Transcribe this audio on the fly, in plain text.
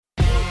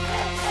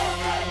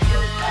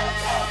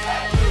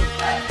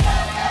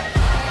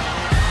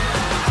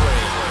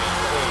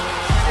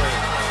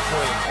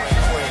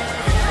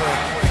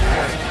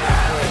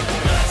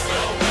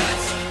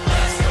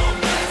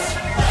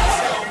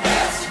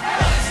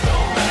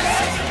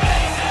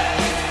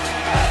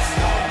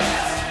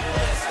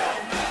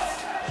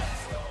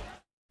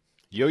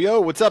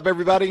Yo, what's up,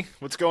 everybody?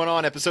 What's going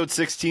on? Episode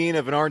 16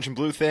 of An Orange and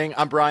Blue Thing.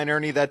 I'm Brian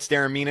Ernie. That's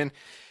Darren Meenan.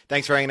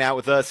 Thanks for hanging out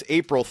with us.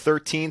 April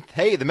 13th.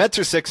 Hey, the Mets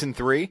are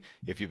 6-3,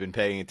 if you've been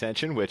paying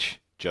attention, which,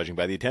 judging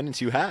by the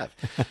attendance, you have.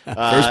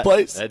 First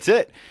place. That's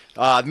it.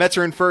 The Mets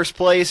are in first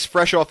place,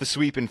 fresh off a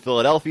sweep in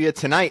Philadelphia.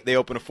 Tonight, they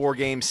open a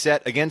 4-game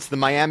set against the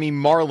Miami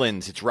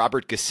Marlins. It's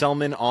Robert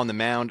Gesellman on the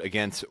mound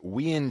against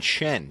Wei-Yin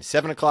Chen.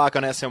 7 o'clock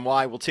on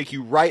SNY. We'll take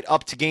you right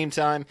up to game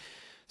time.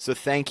 So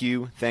thank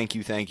you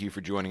for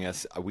joining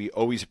us. We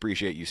always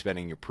appreciate you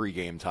spending your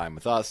pregame time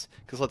with us,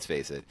 because let's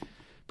face it,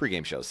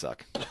 pregame shows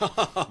suck.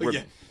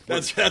 Yeah,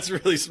 that's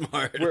really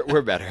smart.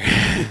 We're better.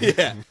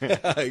 Yeah.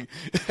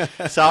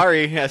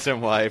 Sorry,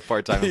 SNY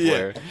part-time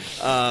employer.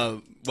 Yeah.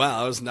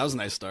 Wow, that was a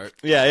nice start.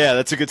 Yeah,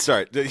 that's a good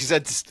start.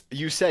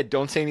 You said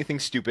don't say anything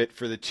stupid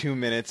for the 2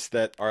 minutes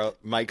that our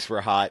mics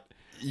were hot.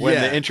 When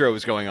the intro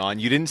was going on,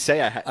 you didn't say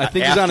I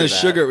think he's on a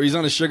sugar. He's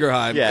on a sugar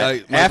high.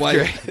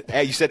 Yeah,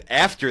 you said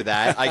after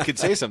that I could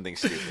say something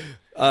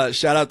stupid.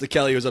 Shout out to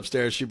Kelly who was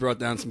upstairs. She brought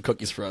down some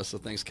cookies for us. So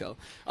thanks, Kel.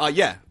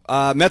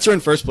 Mets are in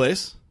first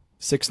place,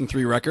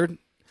 6-3 record.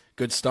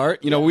 Good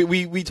start. You know,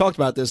 we talked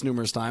about this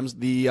numerous times.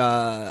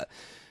 The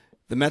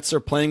Mets are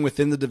playing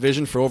within the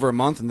division for over a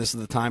month, and this is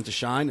the time to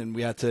shine. And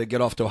we had to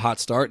get off to a hot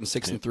start. And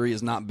 6-3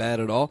 is not bad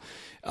at all.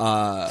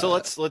 So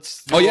let's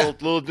do a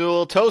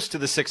little toast to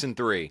the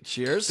 6-3.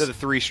 Cheers to the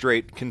three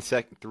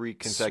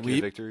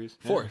consecutive victories.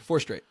 Four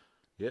straight.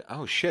 Yeah.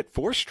 Oh shit,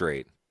 4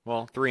 straight.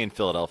 Well, 3 in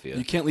Philadelphia.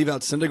 You can't leave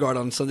out Syndergaard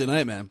on Sunday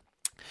night, man.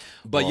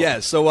 But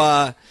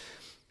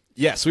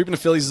sweeping the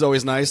Phillies is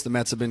always nice. The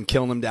Mets have been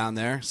killing them down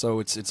there,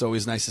 so it's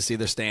always nice to see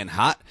they're staying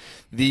hot.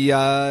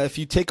 If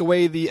you take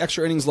away the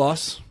extra innings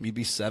loss, we'd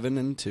be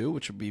 7-2,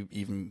 which would be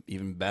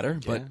even better.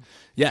 But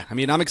yeah, I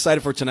mean, I'm excited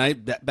for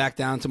tonight. Back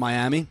down to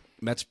Miami.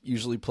 Mets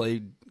usually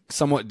play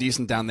somewhat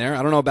decent down there.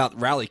 I don't know about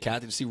Rally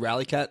Cat. Did you see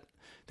Rally Cat?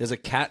 There's a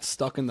cat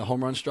stuck in the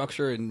home run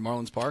structure in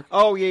Marlins Park.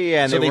 Oh,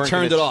 yeah. And so they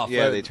turned it off.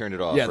 Yeah, right? they turned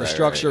it off. Yeah, the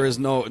structure is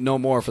no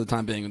more for the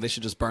time being. They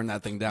should just burn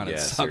that thing down. It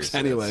sucks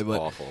anyway.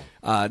 But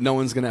awful. No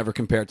one's going to ever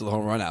compare it to the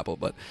home run apple.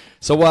 But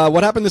so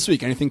what happened this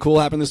week? Anything cool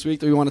happened this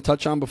week that we want to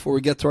touch on before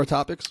we get to our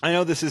topics? I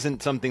know this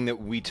isn't something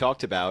that we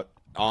talked about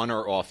on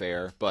or off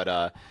air, but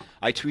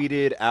I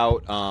tweeted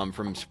out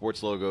from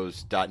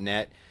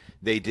sportslogos.net.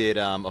 They did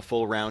a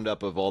full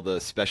roundup of all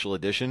the special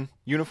edition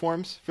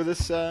uniforms for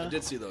this. I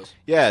did see those.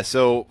 Yeah,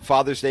 so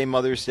Father's Day,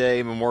 Mother's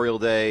Day, Memorial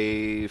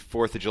Day,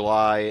 4th of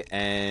July,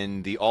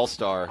 and the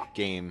All-Star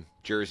Game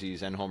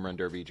jerseys and Home Run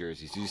Derby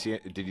jerseys.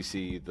 Did you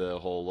see the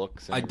whole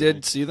look? I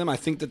did see them. I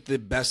think that the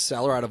best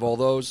seller out of all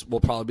those will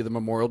probably be the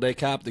Memorial Day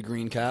cap, the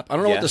green cap. I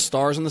don't know what the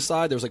stars on the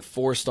side. There's like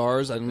 4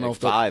 stars. I don't know if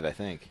 5. I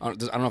think. I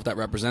don't know if that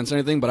represents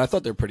anything, but I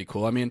thought they're pretty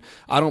cool. I mean,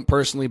 I don't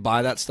personally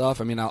buy that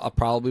stuff. I mean, I'll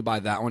probably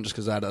buy that one just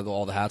because out of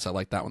all the hats, I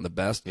like that one the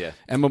best. Yeah.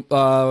 And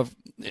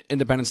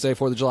Independence Day,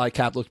 4th of July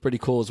cap looks pretty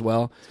cool as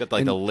well. It's got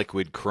like the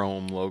liquid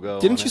chrome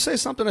logo. Didn't you say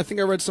something? I think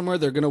I read somewhere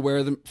they're going to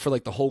wear them for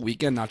like the whole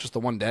weekend, not just the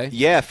one day.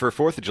 Yeah, for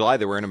 4th of July,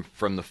 they're wearing them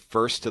from the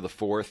 1st to the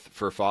 4th.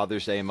 For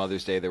Father's Day and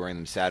Mother's Day, they're wearing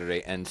them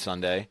Saturday and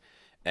Sunday.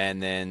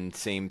 And then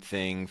same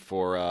thing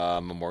for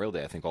Memorial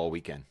Day, I think all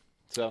weekend.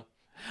 So,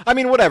 I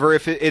mean, whatever.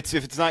 If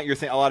it's not your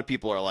thing, a lot of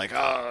people are like,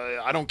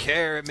 oh, I don't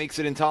care. It makes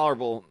it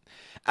intolerable.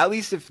 At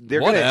least if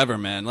they're whatever,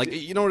 man. Like,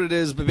 you know what it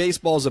is?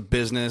 Baseball's a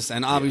business,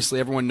 and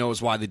obviously everyone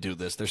knows why they do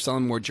this. They're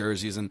selling more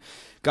jerseys, and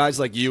guys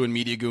like you and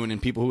Media Goon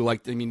and people who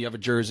you have a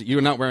jersey. You're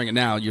not wearing it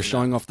now. You're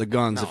showing off the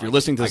guns. If you're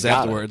listening to this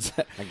afterwards,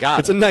 I got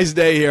it's a nice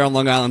day here on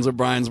Long Island, so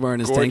Brian's wearing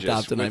his gorgeous, tank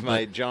top tonight. With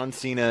my John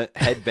Cena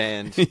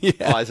headband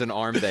as an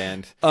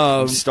armband.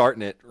 I'm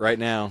starting it right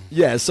now.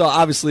 Yeah, so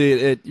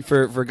obviously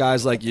for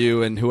guys like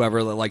you and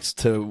whoever that likes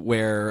to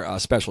wear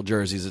special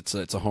jerseys, it's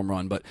a home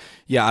run. But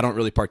yeah, I don't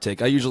really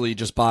partake. I usually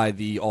just buy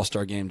the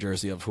All-Star Game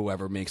jersey of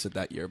whoever makes it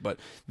that year. But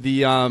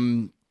the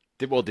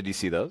did you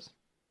see those?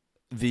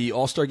 The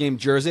All-Star Game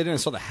jersey, and I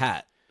saw the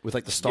hat with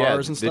like the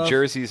stars and stuff. The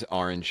jersey's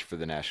orange for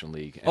the National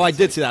League. Oh, I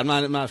did see that. I'm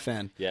not a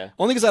fan. Yeah.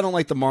 Only because I don't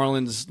like the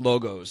Marlins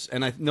logos,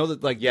 and I know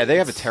that they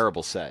have a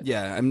terrible set.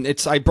 Yeah, I mean,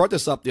 I brought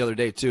this up the other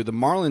day too. The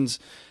Marlins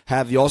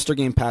have the All-Star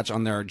Game patch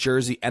on their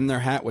jersey and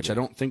their hat, which I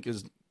don't think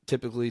is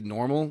typically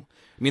normal.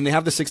 I mean, they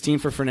have the 16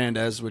 for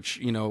Fernandez, which,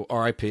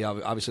 RIP,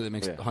 obviously that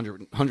makes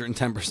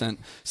 110%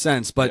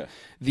 sense. But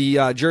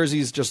the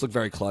jerseys just look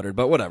very cluttered,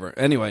 but whatever.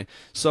 Anyway,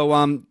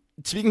 so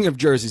speaking of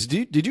jerseys,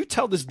 did you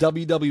tell this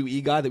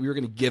WWE guy that we were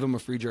going to give him a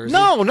free jersey?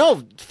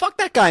 No. Fuck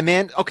that guy,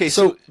 man. Okay,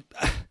 so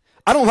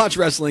I don't watch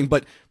wrestling,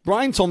 but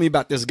Brian told me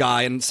about this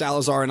guy, and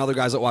Salazar and other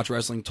guys that watch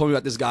wrestling told me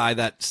about this guy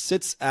that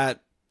sits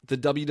at the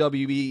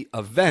WWE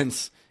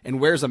events and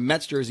wears a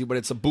Mets jersey, but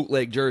it's a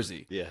bootleg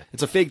jersey. Yeah.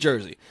 It's a fake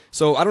jersey.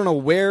 So I don't know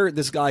where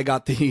this guy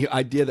got the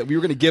idea that we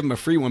were going to give him a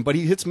free one, but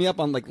he hits me up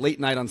on like late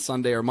night on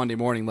Sunday or Monday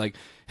morning like,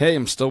 hey,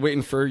 I'm still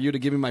waiting for you to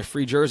give me my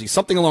free jersey.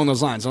 Something along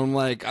those lines. And I'm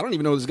like, I don't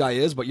even know who this guy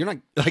is, but you're not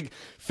like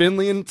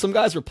Finley and some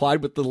guys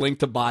replied with the link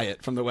to buy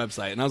it from the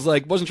website. And I was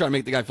like, wasn't trying to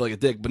make the guy feel like a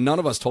dick, but none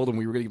of us told him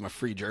we were going to give him a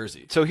free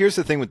jersey. So here's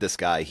the thing with this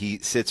guy. He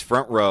sits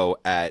front row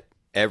at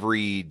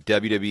every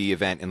WWE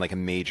event in like a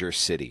major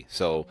city.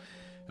 So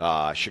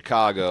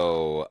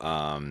Chicago,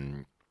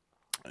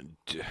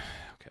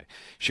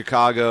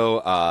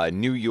 Chicago,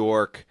 New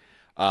York,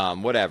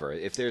 whatever.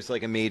 If there's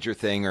like a major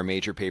thing or a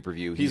major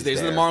pay-per-view, he's the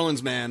there.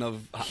 Marlins man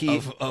of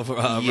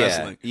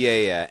wrestling.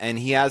 Yeah. And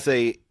he has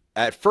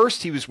at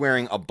first he was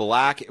wearing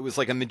it was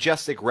like a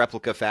Majestic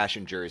replica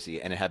fashion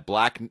jersey, and it had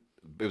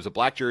it was a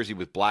black jersey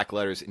with black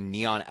letters and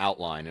neon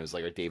outline. It was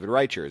like a David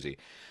Wright jersey.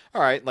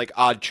 All right, like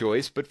odd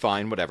choice, but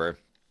fine, whatever.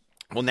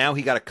 Well, now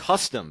he got a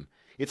custom.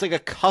 It's like a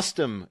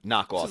custom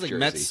knockoff like jersey.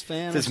 Mets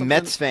fan. It says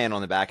Mets fan on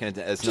the back, and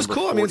it's just number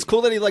cool. 40. I mean, it's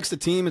cool that he likes the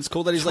team. It's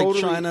cool that he's like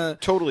trying to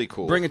totally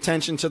cool. bring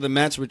attention to the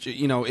Mets, which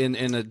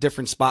in a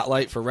different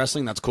spotlight for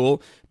wrestling. That's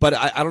cool. But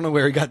I don't know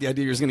where he got the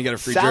idea he was going to get a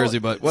free jersey.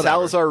 But whatever.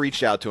 Salazar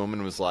reached out to him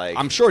and was like,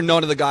 I'm sure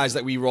none of the guys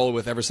that we roll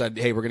with ever said,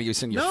 "Hey, we're going to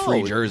send you a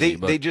free jersey."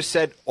 They just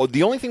said,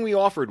 the only thing we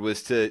offered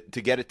was to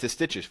get it to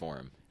Stitches for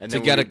him. And to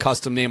get a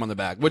custom name on the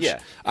back, which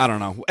I don't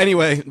know.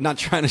 Anyway, not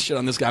trying to shit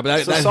on this guy,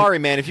 but sorry,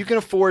 man. If you can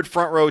afford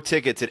front row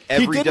tickets at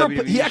every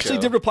WWE he actually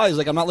show. did reply. He's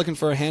like, I'm not looking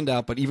for a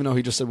handout, but even though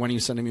he just said, when are you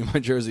sending me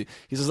my jersey?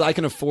 He says, I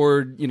can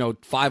afford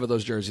 5 of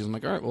those jerseys. I'm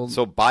like, all right, well,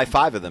 so buy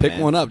 5 of them.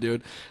 Pick one up,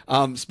 dude.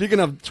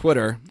 Speaking of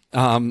Twitter,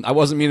 I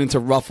wasn't meaning to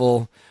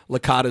ruffle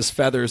Licata's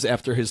feathers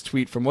after his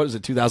tweet from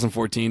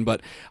 2014,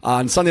 but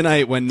on Sunday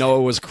night when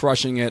Noah was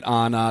crushing it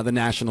on the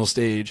national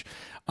stage.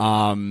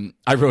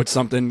 I wrote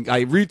something.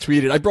 I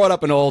retweeted. I brought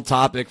up an old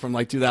topic from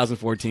like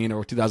 2014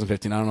 or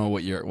 2015. I don't know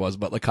what year it was,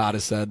 but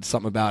Licata said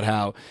something about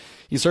how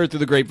he's heard through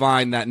the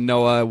grapevine that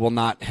Noah won't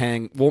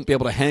be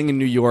able to hang in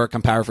New York.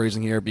 I'm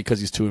paraphrasing here because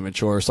he's too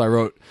immature. So I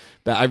wrote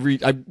that.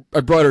 I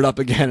brought it up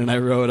again, and I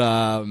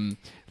wrote,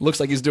 looks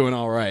like he's doing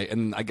all right.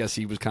 And I guess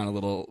he was kind of a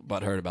little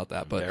butthurt about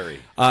that. But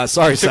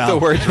sorry, Sal. Took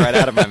the words right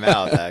out of my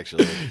mouth,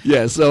 actually.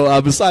 Yeah.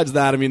 So besides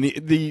that, I mean,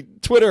 the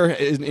Twitter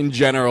in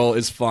general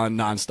is fun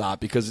nonstop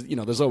because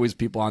there's always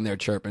people on there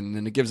chirping,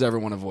 and it gives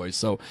everyone a voice.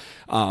 So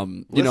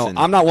I'm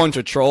not one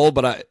to troll,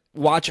 but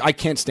I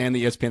can't stand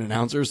the ESPN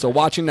announcers. So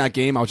watching that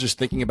game, I was just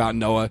thinking about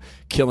Noah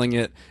killing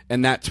it,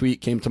 and that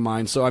tweet came to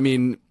mind. So I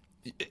mean,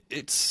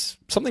 it's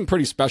something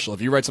pretty special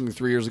if you write something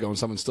 3 years ago and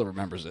someone still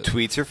remembers it.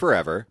 Tweets are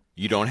forever.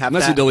 You don't have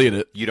unless you delete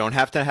it. You don't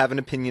have to have an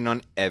opinion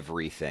on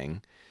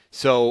everything.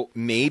 So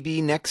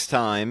maybe next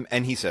time,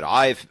 and he said,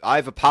 I've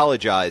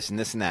apologized and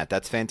this and that.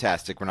 That's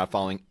fantastic. We're not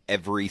following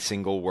every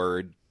single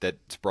word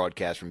that's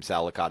broadcast from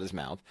Sal Licata's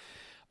mouth.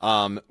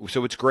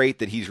 So it's great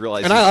that he's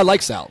realized. And I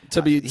like Sal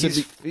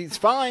he's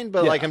fine,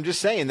 but like I'm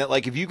just saying that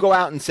like if you go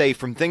out and say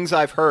from things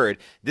I've heard,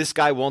 this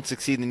guy won't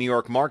succeed in the New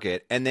York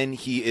market, and then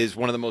he is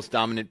one of the most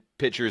dominant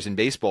pitchers in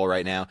baseball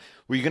right now,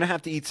 where you're going to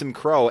have to eat some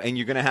crow and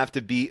you're going to have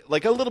to be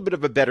like a little bit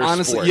of a better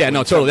honestly sport. Yeah,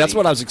 no, totally. That's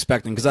what I was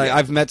expecting because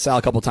I've met Sal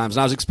a couple times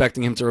and I was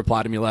expecting him to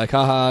reply to me like,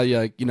 haha,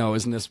 yeah,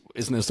 isn't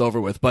this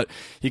over with? But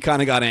he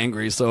kind of got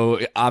angry.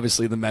 So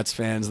obviously the Mets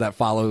fans that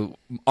follow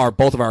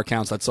both of our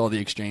accounts that saw the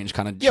exchange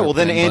kind of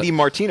then Andy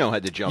Martino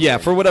had to jump in.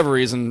 For whatever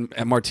reason,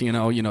 at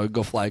Martino,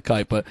 go fly a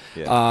kite, but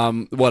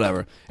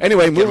whatever.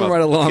 Anyway, moving right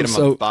along. Get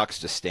him a box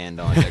to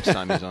stand on next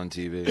time he's on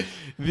TV.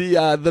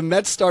 The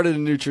Mets started a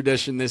new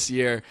tradition this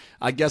year.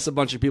 I guess a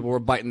bunch of people were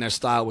biting their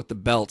style with the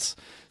belts.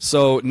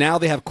 So now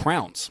they have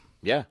crowns.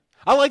 Yeah.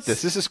 I like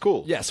this. This is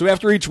cool. Yeah, so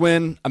after each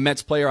win, a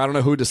Mets player, I don't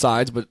know who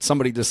decides, but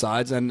somebody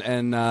decides, and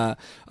a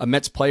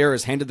Mets player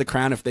is handed the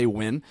crown if they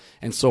win.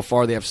 And so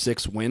far they have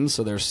 6 wins,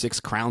 so there's 6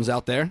 crowns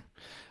out there.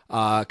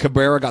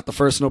 Cabrera got the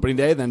first on opening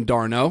day, then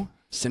d'Arnaud.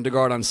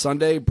 Syndergaard on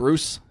Sunday,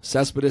 Bruce,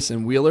 Cespedes,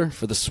 and Wheeler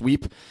for the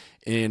sweep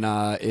in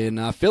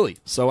Philly.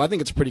 So I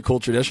think it's a pretty cool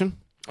tradition.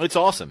 It's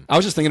awesome. I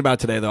was just thinking about it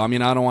today, though. I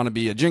mean, I don't want to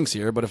be a jinx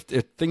here, but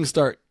if things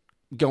start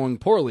going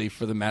poorly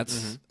for the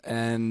Mets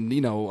and,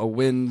 a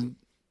win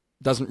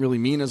doesn't really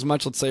mean as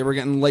much, let's say we're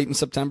getting late in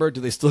September,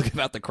 do they still give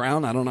out the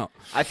crown? I don't know.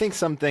 I think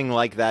something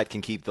like that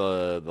can keep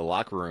the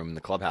locker room,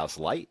 the clubhouse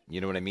light.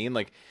 You know what I mean?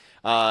 Like,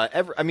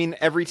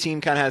 every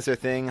team kind of has their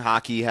thing.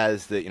 Hockey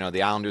has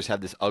the Islanders have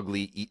this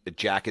ugly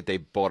jacket they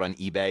bought on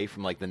eBay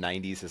from like the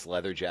 90s, this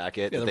leather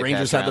jacket. Yeah, the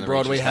Rangers had the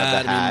Broadway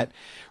hat.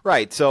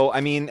 Right. So,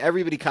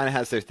 everybody kind of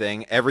has their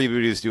thing.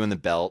 Everybody's doing the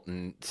belt.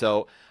 And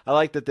so I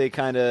like that they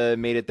kind of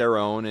made it their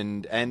own.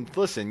 And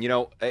listen,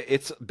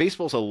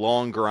 baseball's a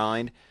long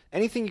grind.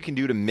 Anything you can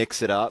do to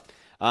mix it up.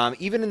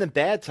 Even in the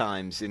bad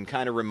times and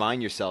kind of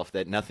remind yourself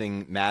that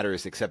nothing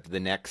matters except the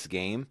next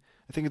game.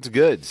 I think it's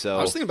good. So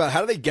I was thinking about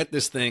how do they get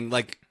this thing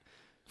like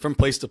from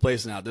place to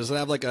place now? Does it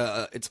have like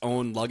its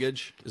own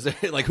luggage? Is there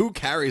like who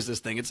carries this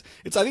thing? It's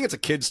I think it's a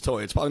kid's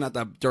toy. It's probably not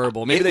that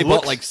durable. Maybe they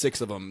bought like 6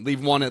 of them.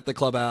 Leave one at the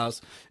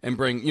clubhouse and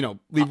bring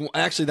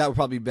actually that would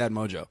probably be bad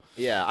mojo.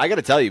 Yeah, I got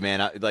to tell you,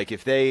 man. Like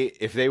if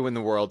they win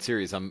the World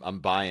Series, I'm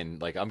buying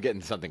I'm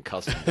getting something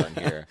custom done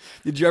here.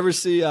 Did you ever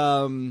see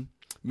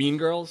Mean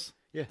Girls?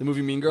 Yeah. The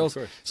movie Mean Girls.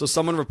 Of course. So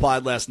someone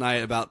replied last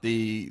night about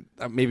the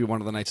maybe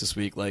one of the nights this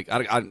week. Like,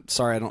 I'm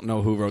sorry, I don't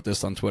know who wrote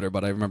this on Twitter,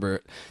 but I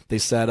remember they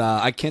said,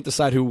 "I can't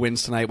decide who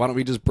wins tonight. Why don't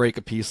we just break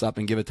a piece up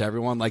and give it to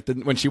everyone?" Like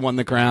when she won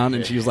the crown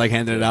and she was like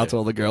handing it out to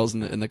all the girls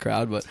in the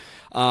crowd. But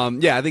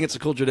yeah, I think it's a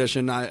cool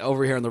tradition.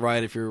 Over here on the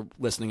right, if you're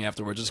listening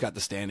afterwards, just got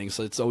the standings,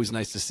 so it's always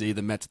nice to see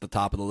the Mets at the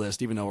top of the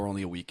list, even though we're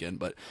only a weekend.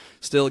 But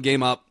still a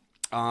game up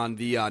on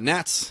the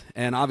Nats,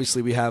 and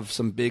obviously we have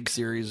some big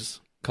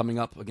series coming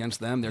up against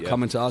them. They're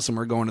coming to us, and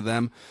we're going to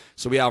them.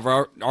 So we have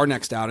our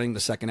next outing,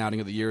 the second outing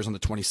of the year, is on the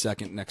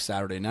 22nd, next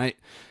Saturday night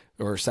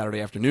or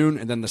Saturday afternoon.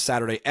 And then the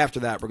Saturday after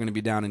that, we're going to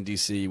be down in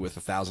D.C. with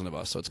 1,000 of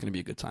us. So it's going to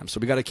be a good time.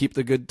 So we got to keep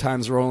the good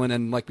times rolling.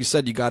 And like we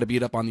said, you got to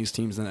beat up on these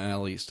teams in the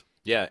NL East.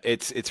 Yeah,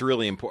 it's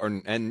really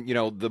important. And,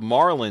 the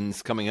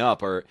Marlins coming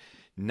up are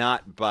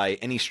not by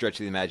any stretch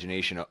of the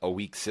imagination a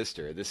weak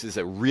sister. This is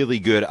a really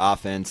good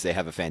offense. They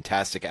have a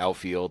fantastic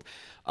outfield.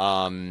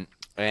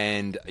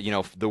 And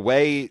the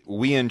way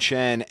Wei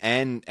Chen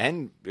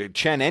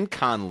and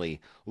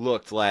Conley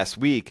looked last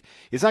week,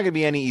 it's not going to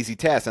be any easy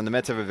task. And the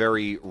Mets have a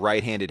very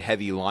right-handed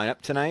heavy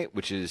lineup tonight,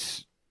 which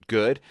is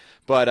good.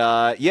 But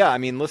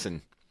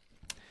listen,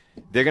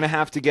 they're going to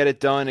have to get it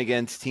done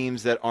against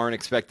teams that aren't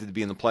expected to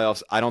be in the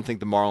playoffs. I don't think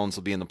the Marlins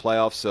will be in the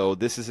playoffs. So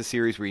this is a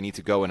series where you need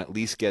to go and at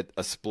least get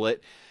a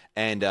split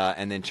and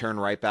then turn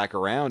right back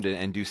around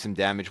and do some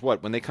damage.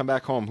 When they come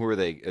back home, who are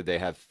they? They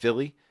have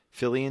Philly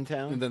in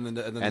town, and then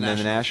the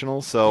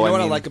Nationals. So you know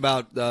what I like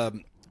about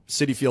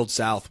Citi Field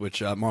South,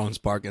 which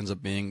Marlins Park ends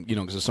up being,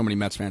 because there's so many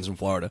Mets fans in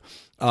Florida.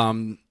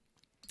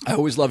 I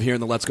always love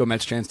hearing the "Let's Go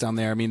Mets" chants down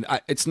there. I mean,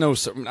 I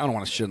don't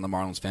want to shit on the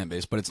Marlins fan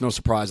base, but it's no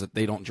surprise that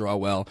they don't draw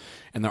well,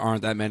 and there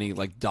aren't that many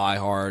like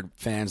diehard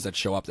fans that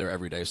show up there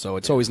every day. So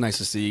it's always nice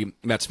to see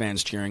Mets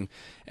fans cheering,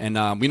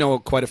 and we know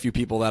quite a few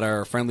people that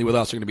are friendly with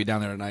us are going to be down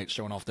there tonight,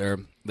 showing off their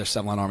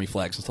 7-line Army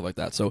flags and stuff like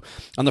that. So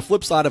on the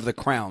flip side of the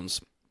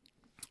crowns,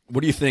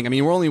 what do you think? I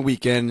mean, we're only a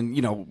weekend,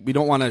 and, we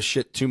don't want to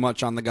shit too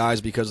much on the guys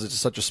because it's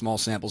such a small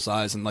sample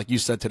size. And like you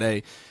said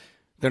today,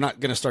 they're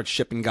not going to start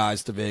shipping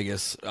guys to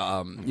Vegas,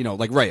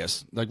 like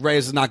Reyes. Like,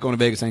 Reyes is not going to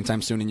Vegas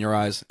anytime soon in your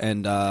eyes.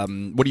 And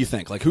what do you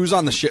think? Like, who's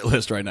on the shit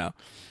list right now?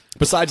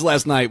 Besides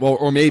last night,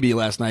 or maybe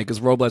last night,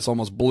 because Robles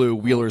almost blew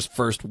Wheeler's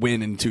first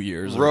win in 2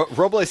 years.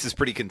 Robles is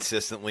pretty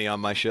consistently on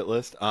my shit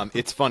list.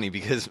 It's funny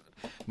because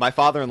my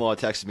father-in-law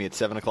texted me at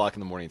 7 o'clock in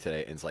the morning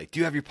today and is like,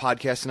 "Do you have your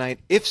podcast tonight?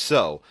 If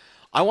so,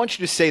 I want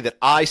you to say that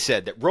I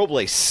said that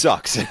Robles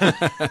sucks."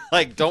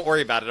 Like, don't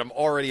worry about it. I'm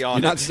already on.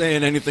 You're not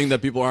saying anything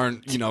that people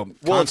aren't,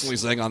 constantly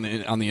saying on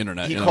the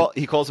internet.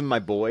 He calls him my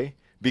boy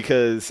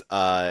because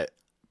I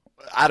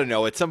don't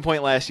know. At some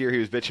point last year, he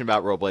was bitching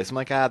about Robles. I'm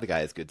like, the guy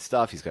has good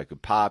stuff. He's got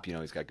good pop.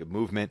 He's got good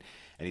movement.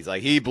 And he's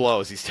like, he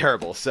blows. He's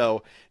terrible.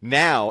 So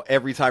now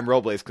every time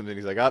Robles comes in,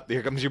 he's like, "Oh,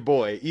 here comes your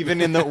boy." Even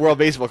in the World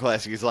Baseball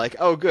Classic, he's like,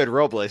 "Oh, good,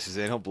 Robles is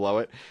in. He'll blow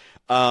it."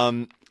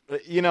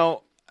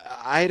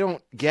 I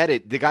don't get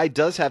it. The guy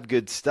does have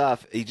good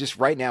stuff. He just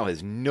right now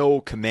has no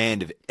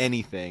command of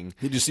anything.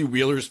 Did you see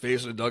Wheeler's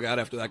face in the dugout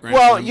after that grand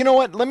slam? Well, you know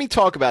what? Let me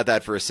talk about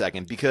that for a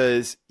second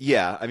because,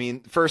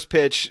 first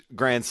pitch,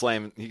 grand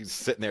slam, he's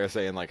sitting there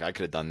saying, like, I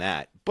could have done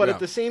that. But at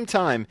the same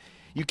time,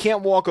 you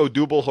can't walk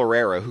Odubel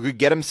Herrera, who could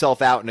get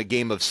himself out in a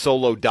game of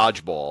solo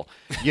dodgeball,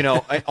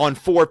 on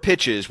 4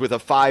 pitches with a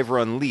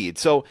 5-run lead.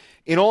 So,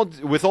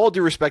 with all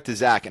due respect to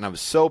Zach, and I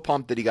was so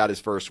pumped that he got his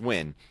first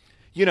win,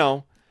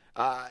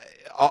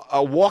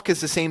 a walk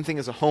is the same thing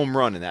as a home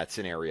run in that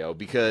scenario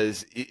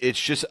because it's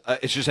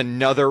just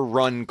another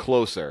run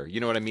closer.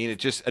 You know what I mean?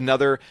 It's just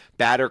another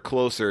batter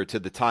closer to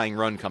the tying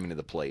run coming to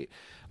the plate.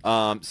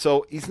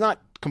 So he's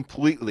not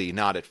completely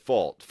not at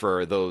fault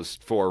for those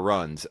 4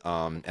 runs.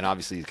 And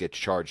obviously he gets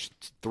charged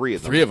 3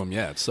 of them. 3 of them,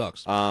 yeah, it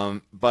sucks.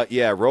 But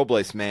yeah,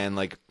 Robles, man,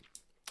 like,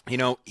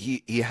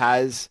 he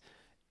has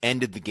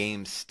ended the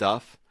game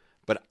stuff,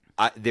 but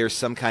there's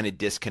some kind of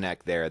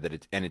disconnect there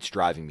and it's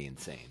driving me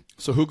insane.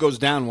 So who goes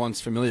down once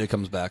Familia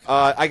comes back?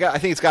 I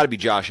think it's got to be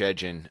Josh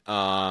Edgin.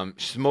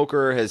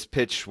 Smoker has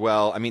pitched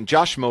well. I mean,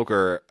 Josh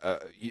Smoker,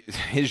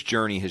 his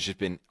journey has just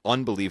been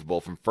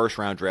unbelievable from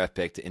first-round draft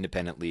pick to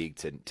independent league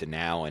to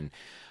now, and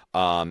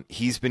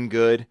he's been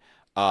good.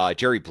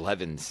 Jerry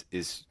Blevins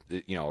is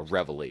a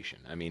revelation.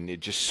 I mean,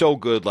 it's just so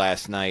good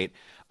last night.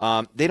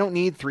 They don't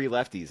need 3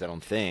 lefties, I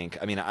don't think.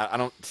 I mean, I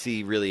don't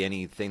see really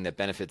anything that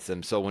benefits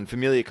them. So when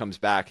Familia comes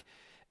back,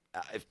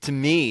 to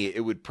me,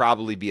 it would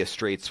probably be a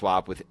straight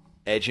swap with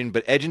Edgin,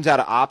 but Edgin's out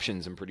of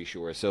options, I'm pretty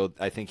sure. So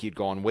I think he'd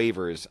go on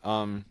waivers.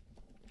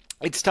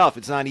 It's tough.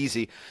 It's not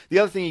easy. The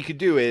other thing you could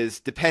do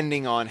is,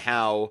 depending on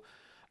how,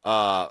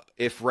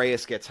 if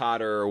Reyes gets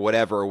hotter or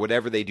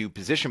whatever they do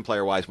position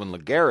player-wise, when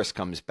Lagares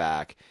comes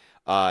back,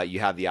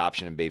 you have the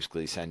option of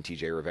basically send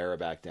TJ Rivera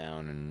back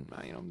down. And,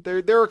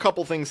 there are a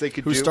couple things they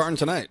could do. Who's starting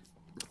tonight?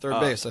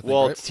 Third base, I think,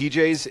 Well, right?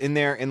 TJ's in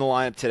the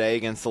lineup today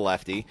against the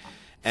lefty.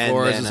 And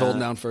Flores then, is holding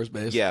down first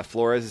base. Yeah,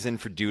 Flores is in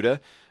for Duda.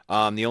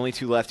 The only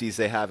 2 lefties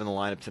they have in the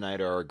lineup tonight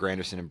are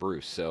Granderson and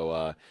Bruce.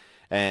 So,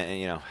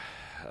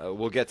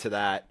 we'll get to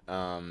that.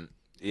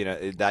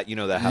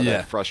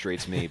 That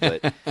frustrates me.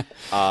 But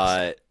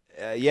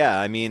Yeah,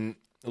 I mean,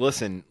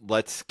 listen,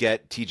 let's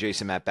get TJ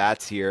some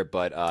at-bats here,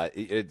 but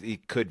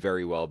it could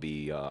very well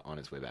be on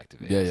his way back to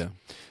Vegas. Yeah.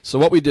 So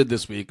what we did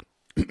this week,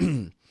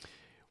 we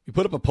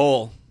put up a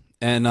poll,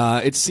 and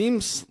it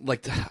seems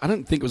like I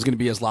didn't think it was going to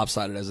be as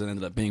lopsided as it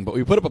ended up being, but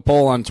we put up a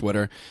poll on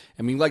Twitter,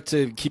 and we like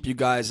to keep you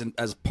guys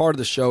as part of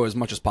the show as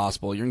much as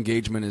possible. Your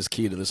engagement is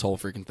key to this whole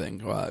freaking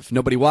thing. If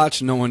nobody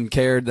watched, no one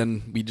cared,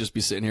 then we'd just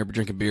be sitting here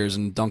drinking beers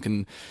and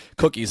dunking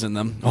cookies in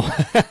them.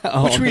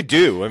 Which we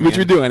do. Which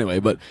we do anyway.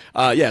 But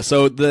yeah,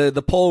 so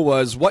the poll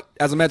was, what,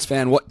 as a Mets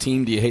fan, what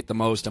team do you hate the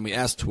most? And we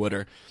asked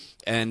Twitter,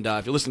 and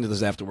if you're listening to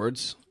this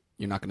afterwards,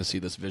 you're not going to see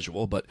this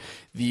visual, but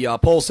the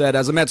poll said,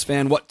 as a Mets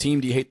fan, what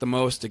team do you hate the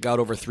most? It got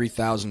over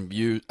 3,000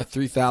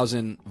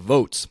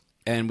 votes,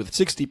 and with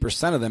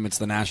 60% of them, it's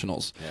the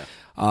Nationals.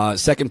 Yeah.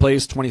 Second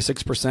place,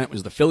 26%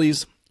 was the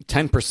Phillies,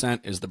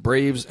 10% is the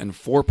Braves, and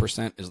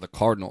 4% is the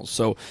Cardinals.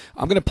 So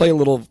I'm going to play a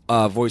little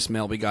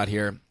voicemail we got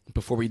here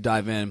before we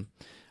dive in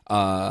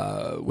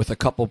with a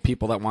couple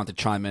people that want to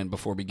chime in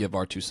before we give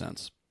our 2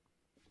 cents.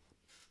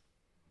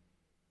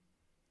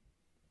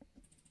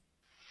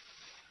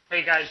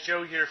 Hey guys,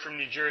 Joe here from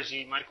New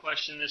Jersey. My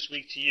question this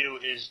week to you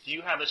is, do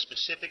you have a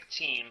specific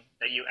team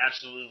that you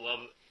absolutely love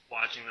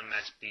watching the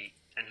Mets beat,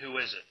 and who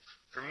is it?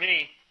 For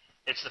me,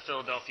 it's the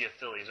Philadelphia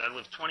Phillies. I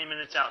live 20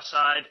 minutes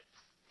outside,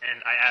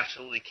 and I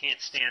absolutely can't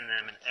stand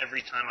them, and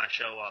every time I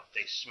show up,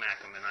 they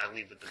smack them, and I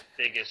leave with the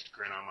biggest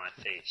grin on my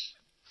face,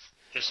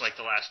 just like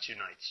the last 2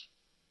 nights.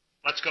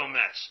 Let's go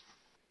Mets.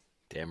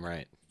 Damn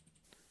right.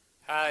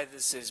 Hi,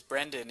 this is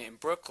Brendan in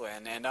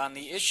Brooklyn, and on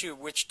the issue of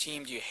which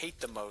team do you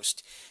hate the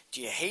most, do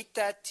you hate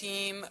that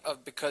team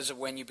because of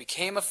when you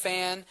became a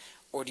fan,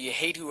 or do you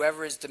hate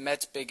whoever is the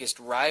Mets' biggest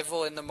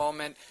rival in the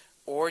moment,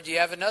 or do you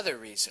have another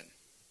reason?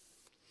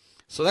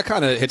 So that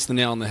kind of hits the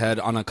nail on the head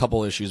on a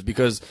couple issues,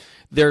 because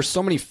there's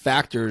so many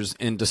factors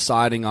in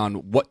deciding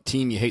on what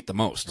team you hate the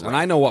most. Right. And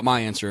I know what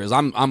my answer is.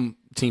 I'm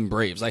Team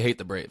Braves. I hate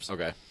the Braves.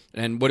 Okay.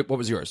 And what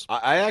was yours?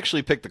 I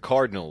actually picked the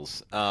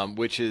Cardinals,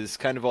 which is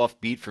kind of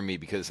offbeat for me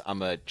because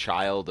I'm a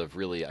child of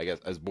really, I guess,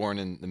 I was born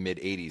in the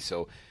mid-'80s,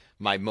 so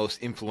my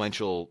most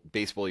influential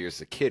baseball years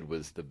as a kid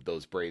was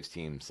those Braves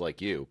teams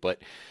like you.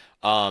 But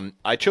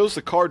I chose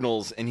the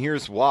Cardinals, and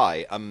here's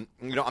why. I'm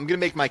going to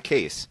make my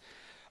case.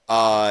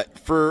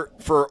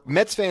 For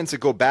Mets fans to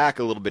go back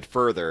a little bit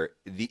further,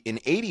 in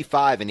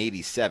 85 and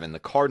 87, the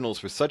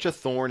Cardinals were such a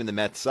thorn in the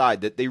Mets' side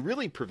that they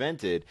really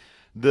prevented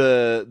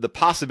the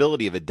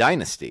possibility of a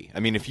dynasty. I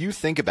mean, if you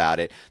think about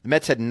it, the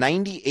Mets had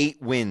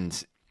 98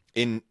 wins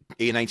in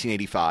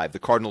 1985. The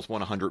Cardinals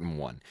won 101.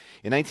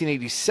 In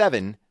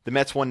 1987, the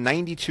Mets won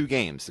 92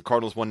 games. The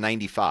Cardinals won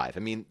 95. I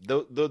mean,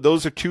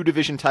 those are 2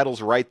 division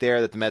titles right there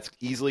that the Mets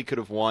easily could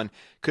have won,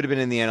 could have been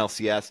in the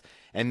NLCS,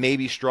 and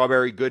maybe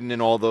Strawberry, Gooden,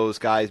 and all those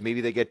guys, maybe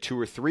they get 2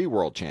 or 3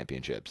 world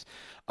championships.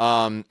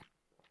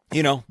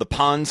 The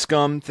pond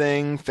scum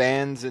thing,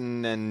 fans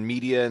and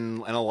media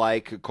and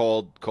alike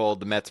called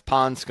the Mets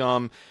pond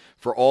scum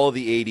for all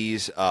the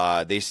 80s.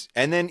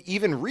 And then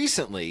even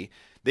recently,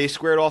 they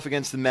squared off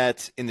against the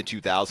Mets in the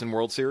 2000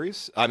 World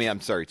Series.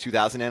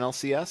 2000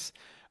 NLCS,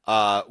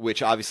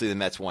 which obviously the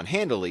Mets won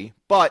handily.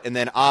 And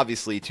then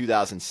obviously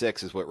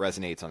 2006 is what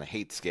resonates on the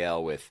hate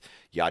scale with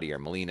Yadier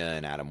Molina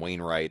and Adam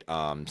Wainwright.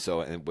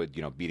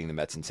 Beating the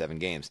Mets in 7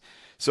 games.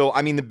 So,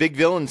 I mean, the big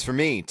villains for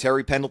me,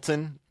 Terry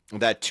Pendleton,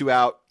 that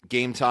 2-out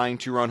game-tying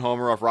 2-run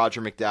homer off Roger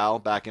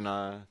McDowell back in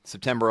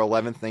September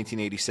 11th,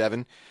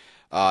 1987.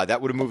 That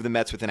would have moved the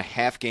Mets within a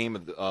half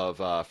game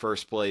of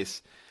first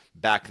place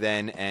back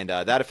then, and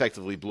that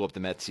effectively blew up the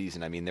Mets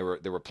season. I mean, there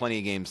were plenty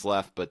of games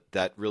left, but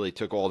that really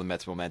took all the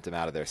Mets momentum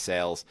out of their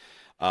sails.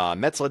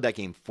 Mets led that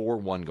game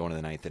 4-1 going to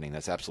the 9th inning.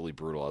 That's absolutely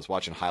brutal. I was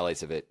watching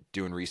highlights of it,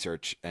 doing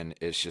research, and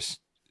it's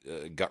just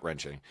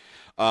gut-wrenching.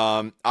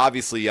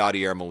 Obviously,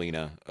 Yadier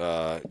Molina,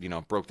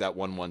 broke that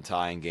 1-1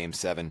 tie in Game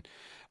 7.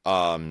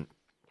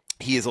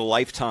 He is a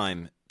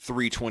lifetime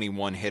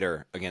 .321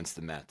 hitter against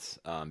the Mets,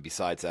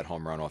 besides that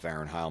home run off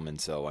Aaron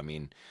Heilman. So, I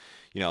mean,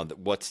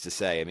 what's to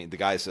say? I mean, the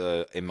guy's,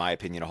 in my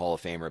opinion, a Hall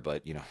of Famer,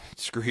 but,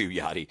 screw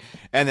you, Yachty.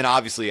 And then,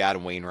 obviously,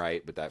 Adam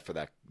Wainwright, but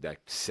that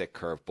sick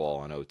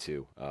curveball on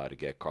 0-2 to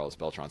get Carlos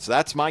Beltran. So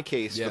that's my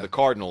case for the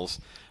Cardinals.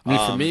 I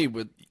mean, for me,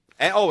 with...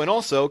 And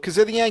also, because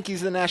they're the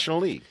Yankees of the National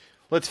League.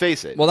 Let's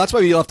face it. Well, that's why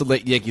we left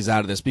the Yankees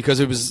out of this, because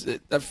it was.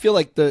 I feel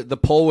like the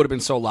poll would have been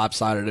so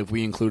lopsided if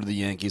we included the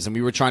Yankees, and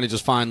we were trying to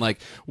just find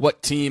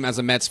what team as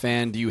a Mets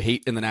fan do you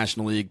hate in the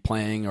National League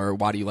playing, or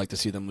why do you like to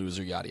see them lose,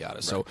 or yada yada.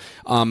 Right. So,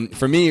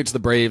 for me, it's the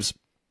Braves,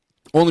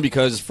 only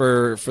because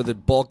for the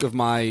bulk of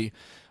my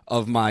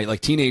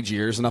teenage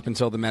years and up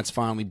until the Mets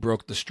finally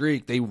broke the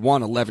streak, they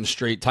won 11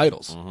 straight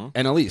titles,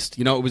 and at least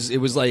it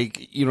was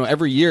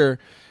every year.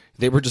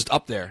 They were just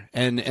up there,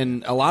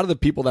 and a lot of the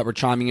people that were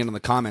chiming in the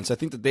comments, I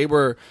think that they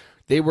were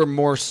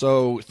more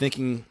so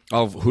thinking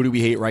of who do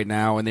we hate right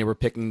now, and they were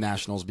picking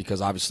Nationals because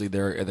obviously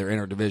they're in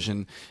our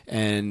division,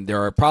 and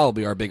they're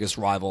probably our biggest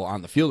rival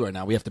on the field right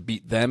now. We have to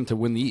beat them to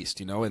win the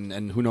East,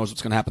 and who knows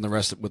what's going to happen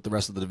with the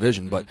rest of the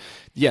division. But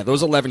yeah,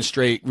 those 11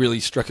 straight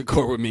really struck a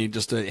chord with me,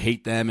 just to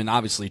hate them, and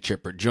obviously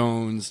Chipper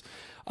Jones.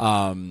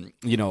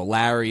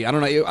 Larry. I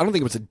don't know. I don't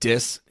think it was a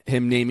diss,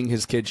 him naming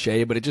his kid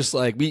Shea, but it just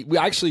like we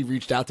actually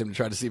reached out to him to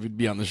try to see if he'd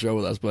be on the show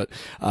with us, but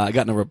I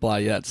got no reply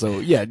yet. So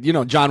yeah,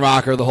 John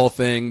Rocker, the whole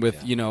thing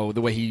with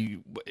the way he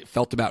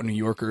felt about New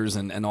Yorkers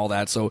and all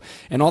that. So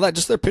and all that,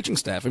 just their pitching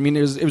staff. I mean,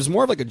 it was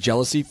more of like a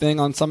jealousy thing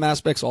on some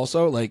aspects.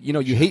 Also, like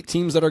you hate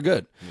teams that are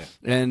good,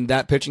 and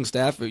that pitching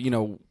staff,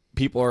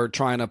 people are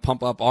trying to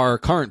pump up our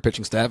current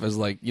pitching staff as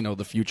like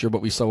the future,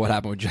 but we saw what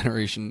happened with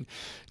Generation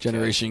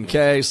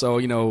K. So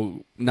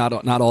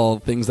not all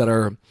things that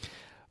are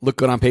look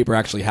good on paper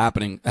actually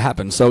happen.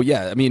 So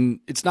yeah, I mean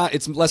it's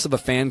less of a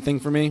fan thing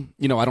for me.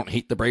 I don't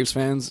hate the Braves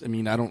fans. I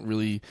mean I don't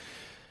really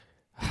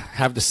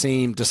have the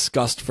same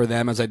disgust for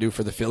them as I do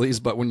for the Phillies.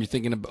 But when you're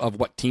thinking of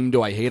what team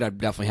do I hate, I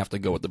definitely have to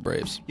go with the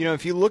Braves.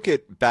 If you look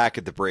back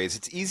at the Braves,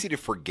 it's easy to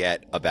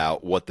forget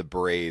about what the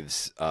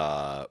Braves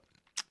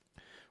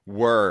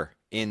were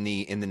in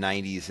the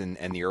 90s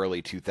and the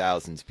early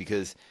 2000s,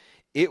 because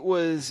it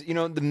was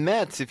the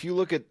Mets. If you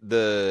look at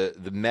the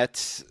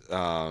Mets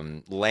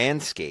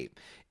landscape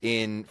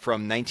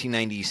from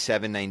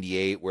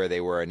 1997-98, where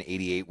they were an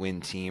 88 win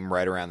team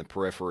right around the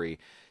periphery,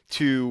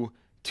 to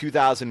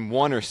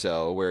 2001 or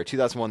so, where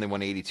 2001 they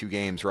won 82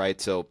 games, right?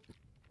 So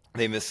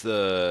they missed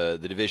the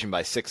division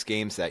by 6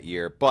 games that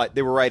year, but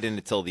they were right in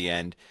it till the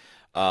end.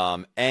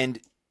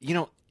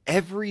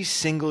 Every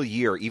single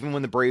year, even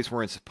when the Braves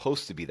weren't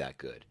supposed to be that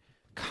good,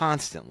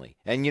 constantly.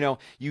 And,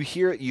 you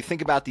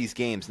think about these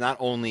games, not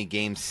only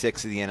Game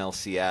 6 of the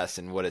NLCS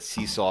and what a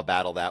seesaw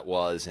battle that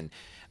was and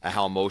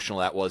how emotional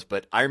that was,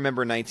 but I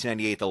remember in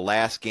 1998, the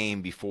last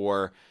game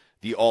before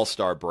the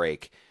All-Star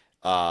break,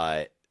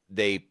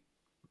 they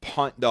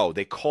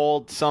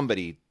called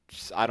somebody,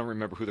 I don't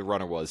remember who the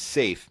runner was,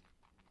 safe.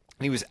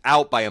 And he was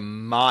out by a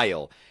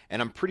mile.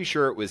 And I'm pretty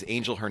sure it was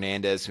Angel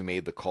Hernandez who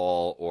made the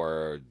call,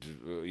 or,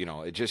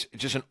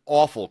 just an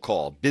awful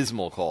call,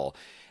 abysmal call.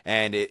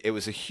 And it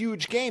was a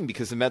huge game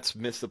because the Mets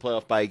missed the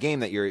playoff by a game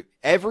that year.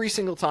 Every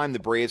single time the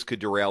Braves could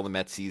derail the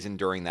Mets season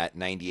during that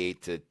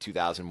 98 to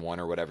 2001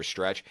 or whatever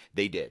stretch,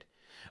 they did.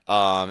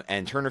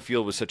 And Turner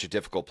Field was such a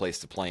difficult place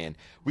to play in.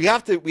 We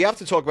have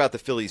to talk about the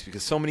Phillies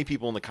because so many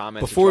people in the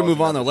comments. Before we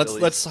move on, though,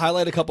 let's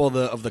highlight a couple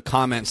of the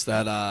comments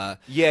that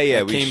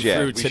came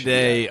through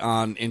today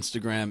on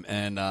Instagram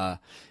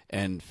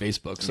and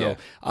Facebook. So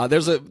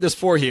there's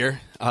 4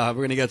 here. We're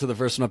going to get to the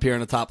first one up here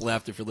in the top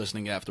left if you're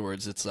listening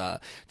afterwards. It's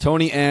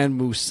Tony Ann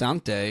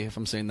Musante, if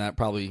I'm saying that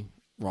probably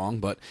wrong.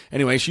 But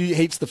anyway, she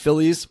hates the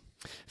Phillies.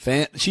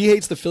 She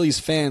hates the Phillies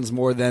fans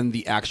more than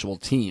the actual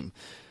team.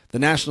 The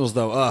Nationals,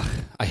 though,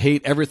 I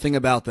hate everything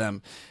about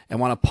them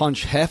and want to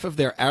punch half of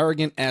their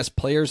arrogant-ass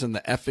players in the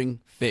effing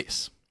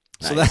face.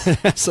 Nice.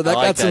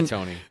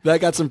 That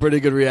got some pretty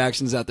good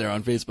reactions out there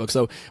on Facebook.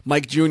 So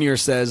Mike Jr.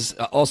 says,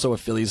 also a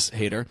Phillies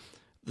hater,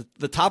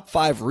 the top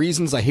 5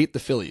 reasons I hate the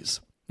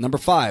Phillies. Number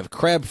 5,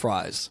 crab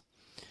fries.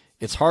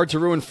 It's hard to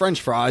ruin French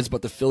fries,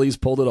 but the Phillies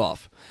pulled it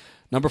off.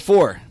 Number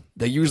 4,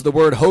 they use the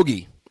word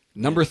hoagie.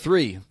 Number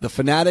 3, the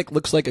Fanatic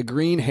looks like a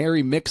green,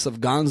 hairy mix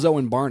of Gonzo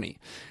and Barney.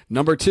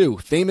 Number 2,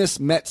 famous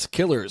Mets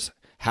killers,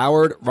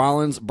 Howard,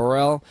 Rollins,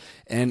 Burrell,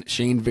 and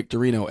Shane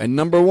Victorino. And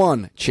number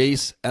 1,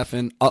 Chase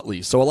effing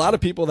Utley. So a lot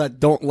of people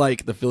that don't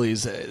like the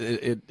Phillies,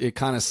 it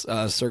kind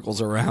of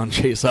circles around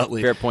Chase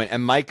Utley. Fair point.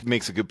 And Mike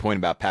makes a good point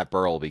about Pat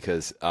Burrell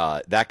because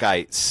that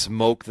guy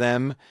smoked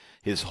them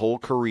his whole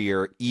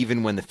career,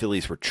 even when the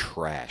Phillies were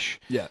trash.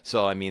 Yeah.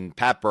 So, I mean,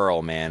 Pat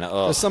Burrell, man.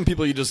 There's some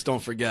people you just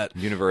don't forget.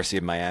 University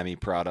of Miami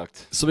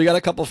product. So we got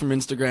a couple from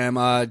Instagram.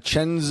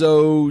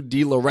 Cenzo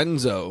Di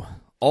Lorenzo.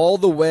 All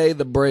the way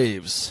the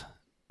Braves.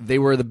 They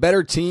were the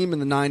better team in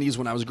the 90s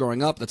when I was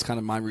growing up. That's kind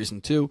of my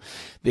reason, too.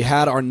 They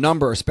had our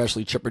number,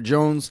 especially Chipper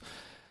Jones,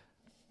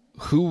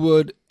 who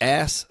would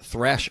ass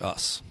thrash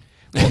us.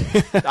 Well,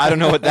 I don't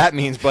know what that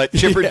means, but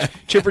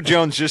Chipper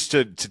Jones, just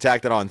to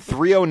tack that on,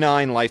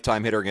 309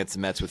 lifetime hitter against the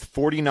Mets with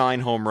 49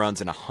 home runs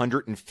and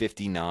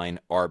 159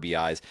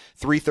 RBIs,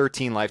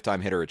 313 lifetime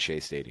hitter at Shea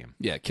Stadium.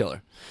 Yeah,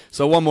 killer.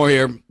 So one more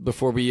here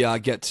before we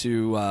get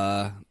to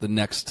the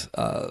next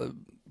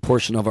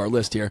portion of our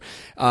list here.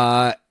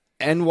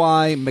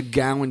 NY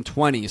McGowan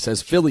 20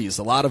 says, Phillies,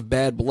 a lot of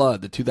bad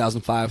blood. The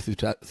 2005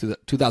 through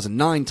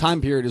 2009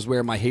 time period is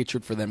where my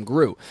hatred for them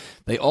grew.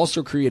 They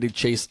also created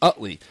Chase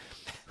Utley,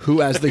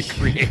 who as the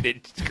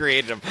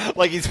created him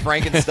like he's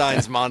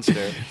Frankenstein's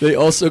monster. They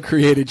also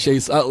created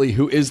Chase Utley,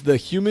 who is the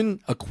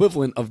human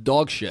equivalent of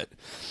dog shit.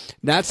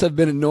 Nats have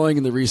been annoying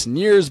in the recent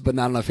years, but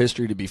not enough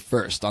history to be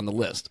first on the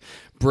list.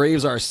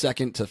 Braves are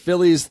second to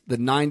Phillies. The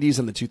 90s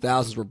and the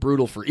 2000s were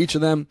brutal for each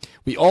of them.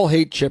 We all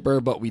hate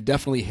Chipper, but we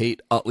definitely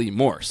hate Utley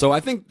more. So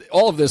I think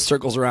all of this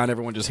circles around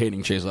everyone just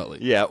hating Chase Utley.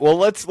 Yeah, well,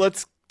 let's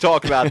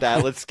talk about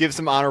that. Let's give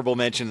some honorable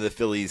mention to the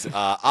Phillies.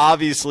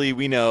 Obviously,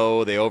 we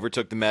know they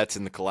overtook the Mets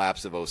in the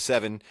collapse of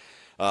 2007.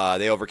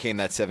 They overcame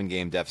that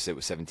 7-game deficit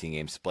with 17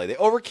 games to play. They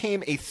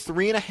overcame a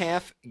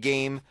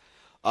 3.5-game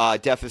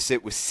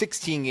deficit with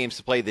 16 games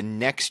to play the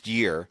next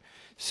year.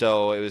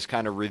 So it was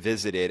kind of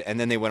revisited, and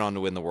then they went on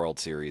to win the World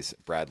Series.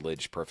 Brad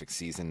Lidge, perfect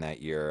season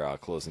that year,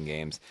 closing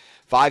games.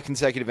 5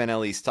 consecutive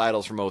NL East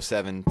titles from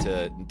 2007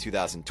 to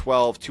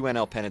 2012, 2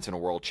 NL pennants and a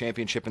World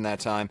Championship in that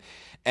time.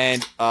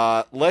 And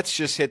let's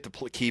just hit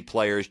the key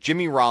players.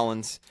 Jimmy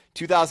Rollins,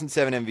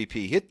 2007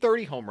 MVP, hit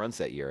 30 home runs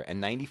that year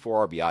and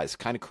 94 RBIs,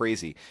 kind of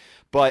crazy.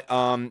 But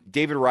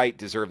David Wright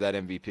deserved that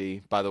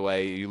MVP. By the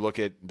way, you look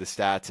at the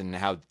stats and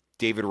how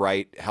David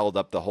Wright held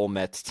up the whole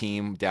Mets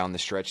team down the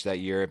stretch that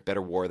year.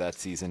 Better WAR that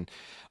season.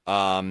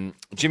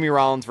 Jimmy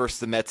Rollins versus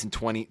the Mets in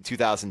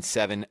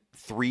 2007,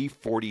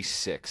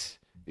 346.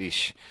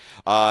 Eesh.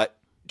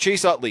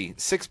 Chase Utley,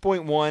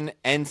 6.1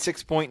 and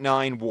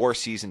 6.9 WAR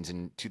seasons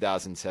in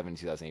 2007,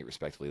 2008,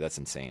 respectively. That's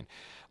insane.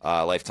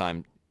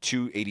 Lifetime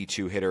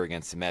 282 hitter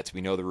against the Mets.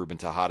 We know the Ruben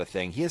Tejada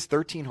thing. He has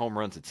 13 home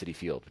runs at Citi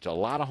Field, which is a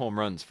lot of home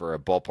runs for a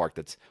ballpark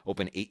that's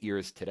open 8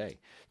 years to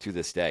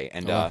this day.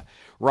 And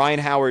Ryan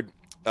Howard,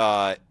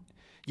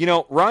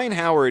 Ryan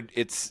Howard,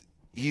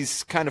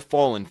 he's kind of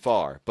fallen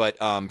far, but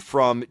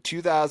from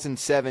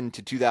 2007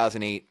 to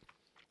 2008,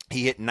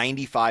 he hit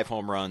 95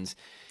 home runs.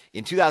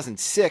 In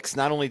 2006,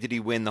 not only did he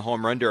win the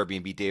home run derby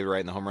and beat David Wright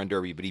in the home run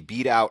derby, but he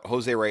beat out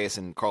Jose Reyes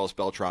and Carlos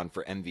Beltran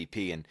for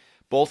MVP, and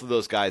both of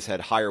those guys had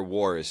higher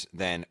WARs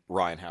than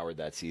Ryan Howard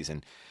that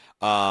season.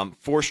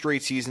 4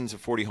 straight seasons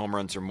of 40 home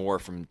runs or more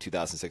from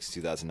 2006 to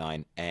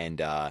 2009,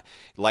 and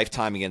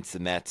lifetime against the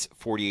Mets,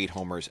 48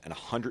 homers and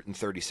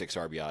 136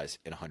 RBIs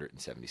in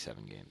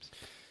 177 games.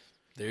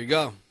 There you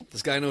go.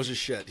 This guy knows his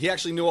shit. He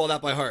actually knew all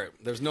that by heart.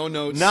 There's no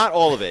notes. Not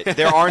all of it.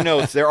 There are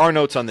notes. There are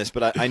notes on this,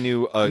 but I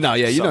knew. No,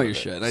 yeah, you know your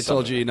shit. I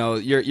told you,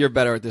 you're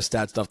better at this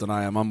stat stuff than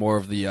I am. I'm more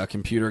of the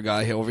computer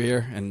guy over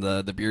here and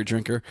the beer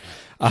drinker.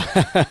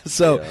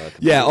 Also,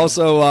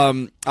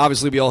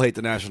 obviously we all hate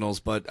the Nationals,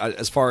 but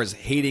as far as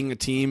hating a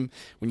team,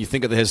 when you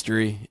think of the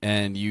history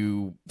and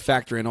you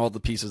factor in all the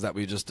pieces that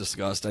we just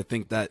discussed, I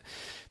think that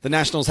the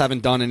Nationals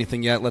haven't done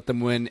anything yet. Let them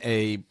win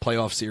a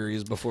playoff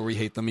series before we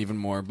hate them even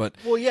more. But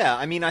well, yeah,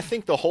 I mean, I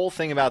think the whole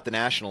thing about the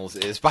Nationals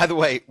is, by the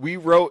way, we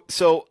wrote.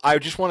 So I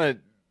just want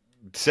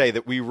to say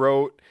that we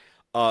wrote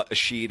a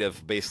sheet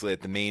of basically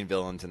the main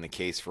villains in the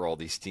case for all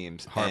these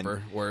teams.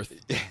 Harper, Worth.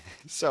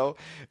 So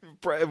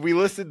we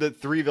listed the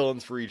 3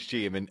 villains for each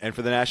team, and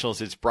for the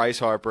Nationals, it's Bryce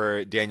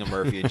Harper, Daniel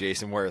Murphy, and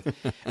Jason Worth.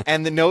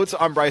 And the notes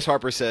on Bryce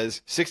Harper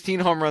says 16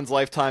 home runs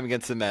lifetime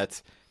against the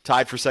Mets,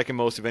 tied for second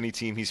most of any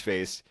team he's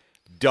faced.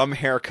 Dumb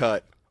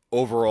haircut,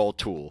 overall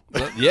tool.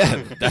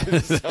 Yeah.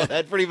 So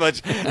that pretty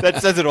much,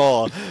 that says it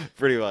all,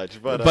 pretty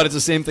much. But it's the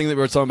same thing that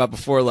we were talking about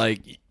before,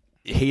 like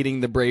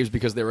hating the Braves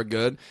because they were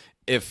good.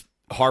 If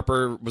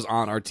Harper was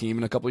on our team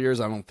in a couple of years,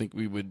 I don't think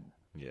we would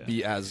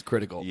be as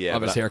critical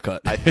of his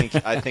haircut. I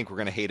think we're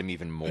going to hate him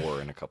even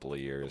more in a couple of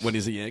years. When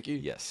he's a Yankee?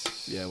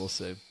 Yes. Yeah, we'll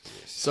see.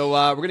 So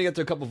we're going to get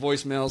to a couple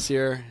voicemails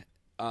here.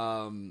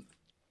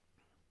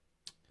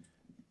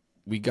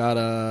 We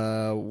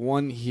got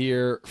one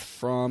here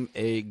from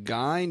a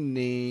guy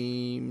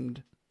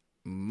named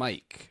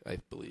Mike, I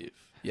believe.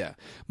 Yeah,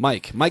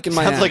 Mike in Miami.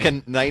 Sounds like a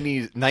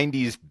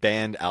 90s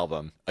band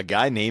album. A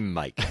guy named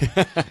Mike.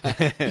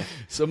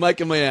 So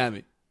Mike in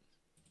Miami.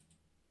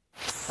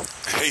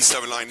 Hey,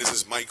 7 Line, this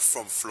is Mike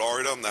from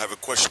Florida. I have a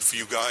question for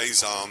you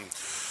guys.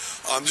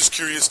 I'm just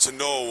curious to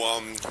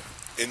know,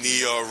 in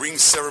the ring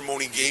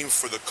ceremony game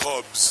for the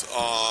Cubs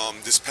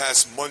this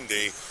past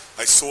Monday,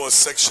 I saw a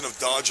section of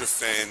Dodger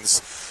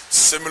fans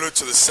similar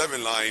to the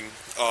 7 Line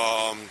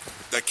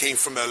that came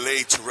from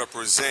LA to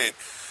represent.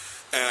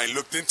 And I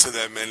looked into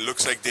them, and it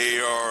looks like they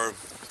are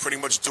pretty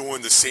much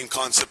doing the same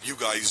concept you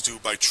guys do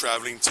by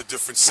traveling to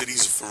different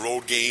cities for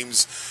road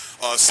games,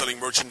 selling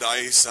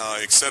merchandise,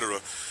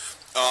 etc.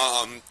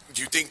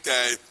 Do you think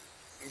that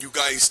you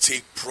guys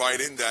take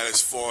pride in that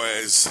as far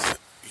as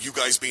you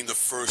guys being the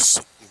first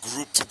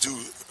group to do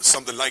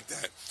something like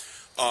that?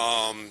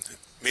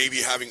 Maybe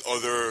having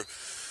other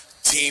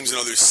teams in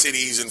other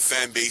cities and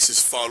fan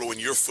bases follow in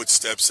your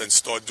footsteps and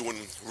start doing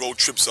road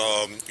trips,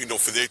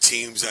 for their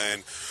teams.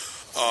 And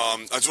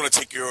I just want to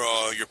take your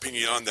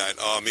opinion on that.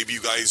 Maybe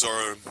you guys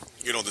are,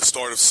 the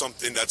start of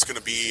something that's going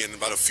to be in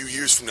about a few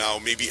years from now.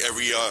 Maybe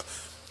every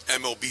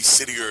MLB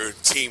city or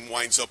team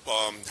winds up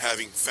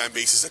having fan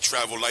bases that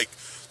travel like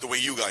the way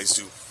you guys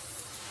do.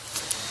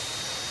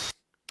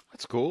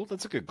 That's cool.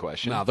 That's a good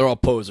question. No, they're all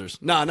posers.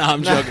 No,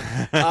 I'm joking.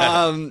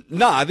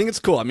 I think it's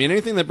cool. I mean,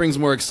 anything that brings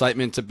more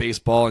excitement to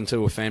baseball and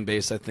to a fan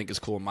base, I think is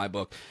cool in my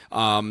book.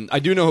 I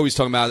do know who he's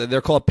talking about. They're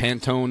called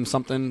Pantone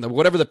something.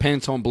 Whatever the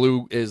Pantone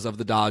blue is of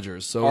the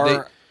Dodgers.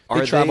 So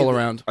they travel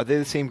around. Are they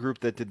the same group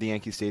that did the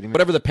Yankee Stadium?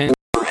 Whatever the Pantone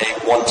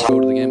go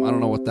to the game. I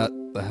don't know what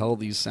the hell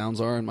these sounds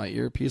are in my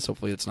earpiece.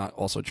 Hopefully it's not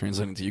also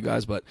translating to you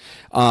guys. But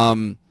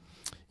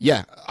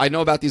yeah, I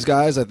know about these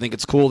guys. I think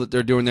it's cool that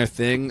they're doing their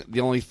thing.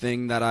 The only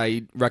thing that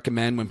I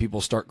recommend when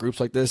people start groups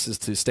like this is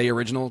to stay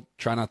original.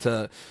 Try not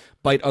to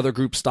bite other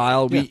group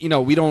style. We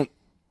don't.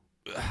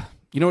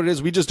 You know what it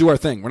is? We just do our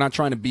thing. We're not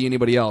trying to be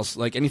anybody else.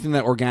 Like anything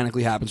that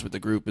organically happens with the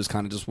group is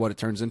kind of just what it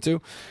turns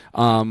into.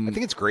 I think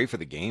it's great for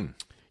the game.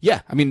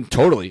 Yeah, I mean,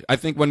 totally. I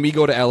think when we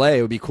go to LA,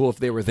 it would be cool if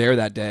they were there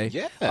that day.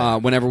 Yeah.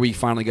 Whenever we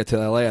finally get to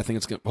LA, I think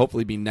it's going to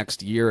hopefully be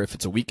next year if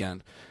it's a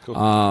weekend. Cool.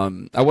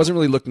 I wasn't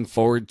really looking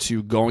forward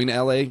to going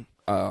to LA.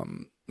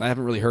 I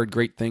haven't really heard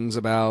great things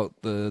about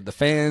the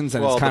fans,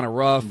 and it's kind of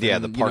rough. Yeah,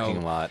 and, the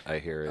parking lot, I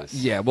hear,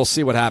 is... Yeah, we'll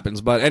see what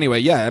happens. But anyway,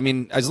 yeah, I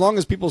mean, as long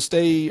as people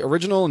stay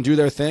original and do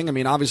their thing, I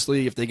mean,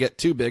 obviously, if they get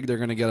too big, they're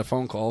going to get a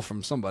phone call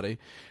from somebody.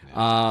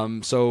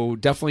 So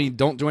definitely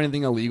don't do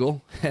anything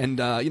illegal, and,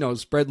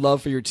 spread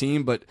love for your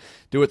team, but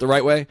do it the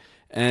right way.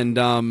 And,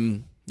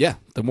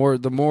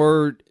 the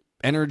more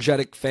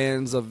energetic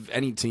fans of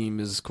any team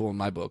is cool in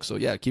my book. So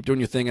yeah, keep doing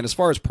your thing. And as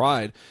far as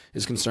Pride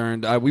is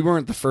concerned, we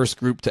weren't the first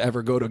group to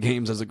ever go to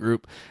games as a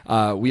group.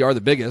 We are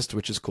the biggest,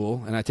 which is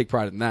cool, and I take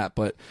pride in that.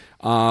 But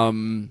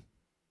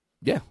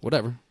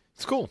whatever.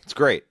 It's cool. It's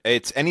great.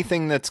 It's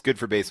anything that's good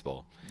for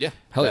baseball. Yeah,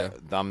 hell yeah.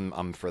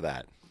 I'm for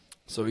that.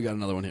 So we got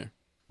another one here.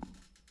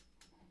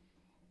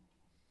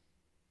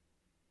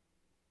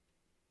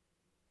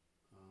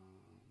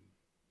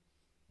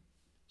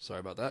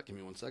 Sorry about that. Give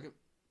me 1 second.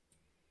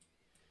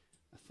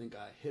 I think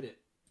I hit it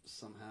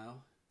somehow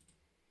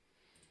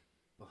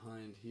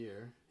behind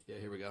here. Yeah,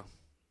 here we go.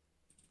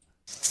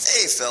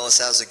 Hey fellas,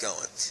 how's it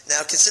going?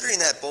 Now, considering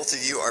that both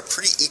of you are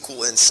pretty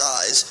equal in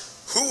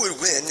size, who would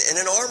win in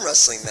an arm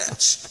wrestling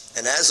match?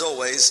 And as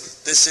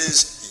always, this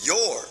is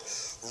your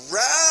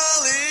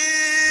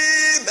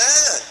Rally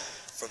Man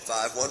from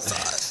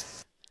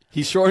 515.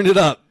 He shortened it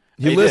up.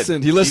 He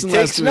listened. He listened. He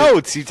takes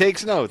notes. He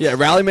takes notes. Yeah,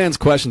 Rally Man's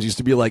questions used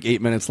to be like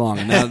 8 minutes long,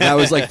 and that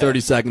was like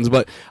 30 seconds.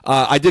 But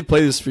I did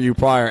play this for you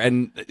prior,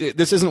 and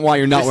this isn't why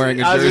you're not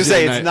wearing a jersey. I was going to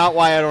say, tonight. it's not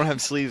why I don't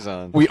have sleeves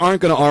on. We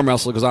aren't going to arm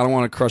wrestle because I don't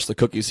want to crush the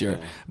cookies here.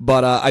 Yeah.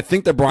 But I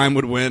think that Brian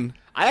would win.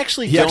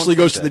 He actually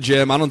goes to the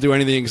gym. I don't do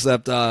anything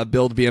except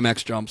build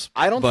BMX jumps.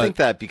 I don't think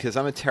that because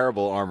I'm a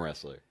terrible arm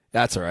wrestler.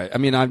 That's all right. I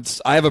mean, I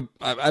have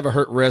a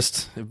hurt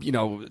wrist. You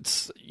know,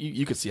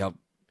 you could see how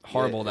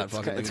horrible that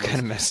fucking thing is. It's kind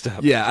of messed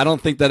up. Yeah, I don't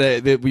think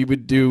that we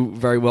would do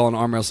very well in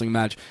arm wrestling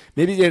match.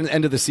 Maybe at the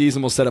end of the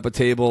season we'll set up a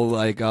table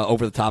like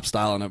over the top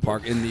style in a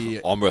park in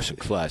the arm wrestling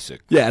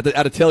classic. Yeah,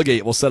 at a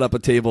tailgate we'll set up a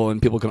table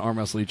and people can arm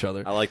wrestle each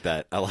other. I like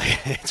that.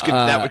 It's good.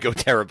 That would go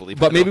terribly.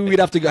 But maybe we'd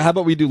have to go. How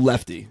about we do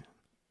lefty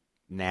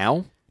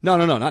now? No,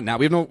 not now.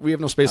 We have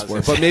no space for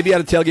it. But maybe at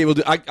a tailgate we'll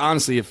do.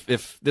 Honestly,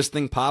 if this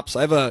thing pops,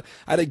 I had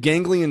a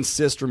ganglion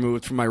cyst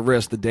removed from my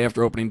wrist the day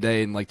after opening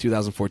day in like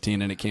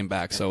 2014, and it came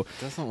back. So it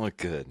doesn't look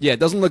good. Yeah, it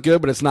doesn't look good,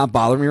 but it's not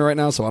bothering me right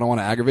now, so I don't want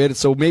to aggravate it.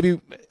 So maybe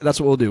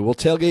that's what we'll do. We'll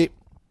tailgate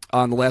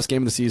on the last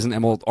game of the season,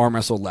 and we'll arm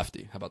wrestle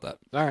lefty. How about that?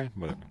 All right,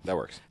 whatever. That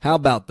works. How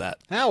about that?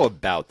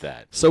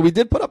 So we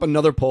did put up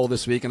another poll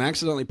this week, and I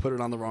accidentally put it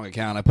on the wrong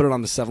account. I put it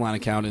on the 7line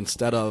account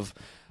instead of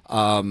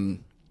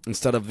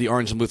the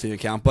Orange and Blue Thing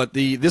account. But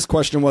this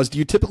question was, do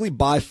you typically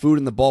buy food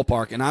in the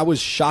ballpark? And I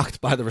was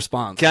shocked by the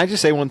response. Can I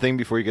just say one thing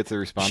before you get to the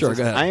response? Sure,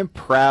 go ahead. I am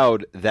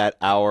proud that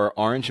our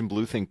Orange and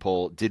Blue Thing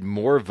poll did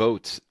more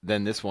votes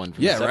than this one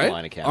from the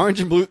 7line account. Orange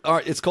and Blue,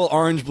 it's called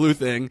Orange Blue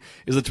Thing,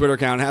 is the Twitter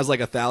account. It has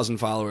like 1,000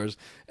 followers.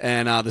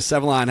 And the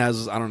 7line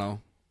has, I don't know,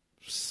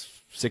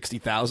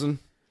 60,000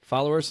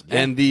 followers.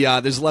 Yeah. And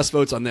there's less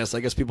votes on this. I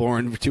guess people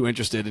weren't too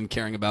interested in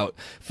caring about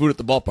food at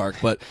the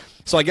ballpark. But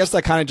so I guess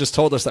that kind of just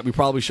told us that we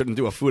probably shouldn't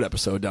do a food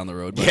episode down the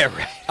road. But,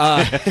 yeah,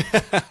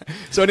 right.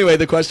 So anyway,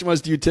 the question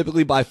was, do you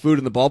typically buy food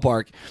in the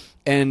ballpark?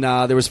 And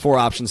there was 4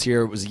 options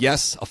here. It was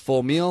yes, a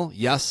full meal,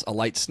 yes, a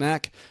light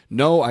snack,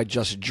 no, I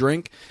just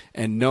drink,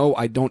 and no,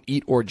 I don't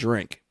eat or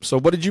drink. So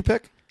what did you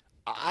pick?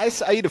 I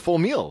eat a full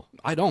meal.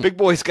 I don't. Big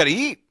boys got to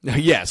eat.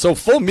 Yeah, so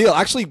full meal.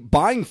 Actually,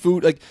 buying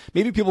food, like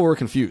maybe people were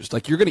confused.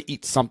 Like you're going to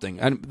eat something,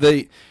 and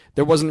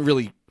there wasn't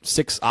really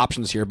 6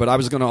 options here. But I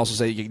was going to also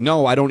say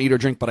no, I don't eat or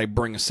drink, but I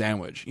bring a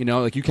sandwich. You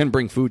know, like you can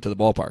bring food to the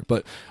ballpark,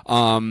 but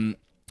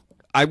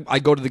I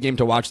go to the game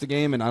to watch the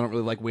game, and I don't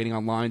really like waiting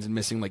on lines and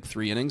missing like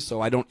 3 innings.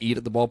 So I don't eat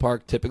at the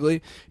ballpark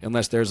typically,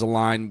 unless there's a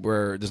line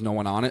where there's no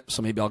one on it.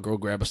 So maybe I'll go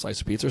grab a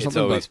slice of pizza or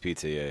something. It's always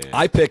pizza. Yeah.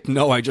 I picked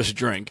no, I just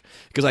drink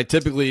because I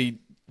typically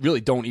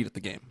really don't eat at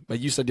the game. But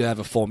you said you have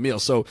a full meal.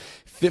 So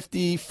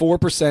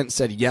 54%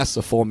 said yes,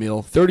 a full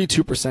meal.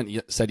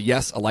 32% said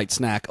yes, a light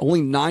snack.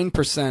 Only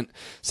 9%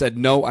 said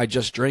no, I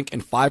just drink.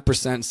 And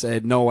 5%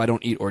 said no, I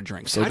don't eat or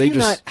drink. So how do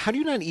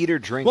you not eat or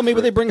drink? Well,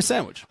 maybe they bring a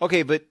sandwich.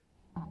 Okay, but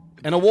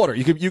and a water.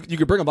 You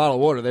could bring a bottle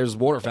of water. There's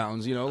water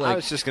fountains, you know. Like, I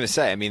was just going to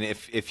say, I mean,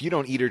 if you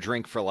don't eat or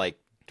drink for like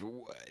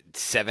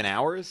 7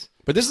 hours.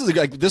 But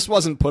this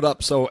wasn't put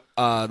up so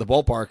the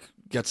ballpark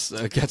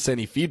gets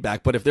any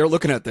feedback, but if they're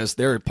looking at this,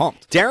 they're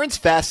pumped. Darren's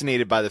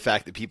fascinated by the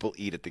fact that people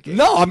eat at the game.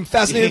 No, I'm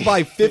fascinated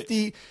by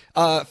 50,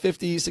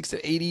 60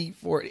 to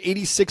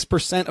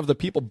 86% of the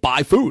people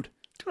buy food.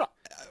 Dude,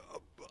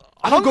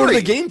 I don't go to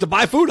the game to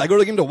buy food. I go to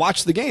the game to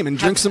watch the game and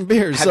drink some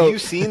beers. Have you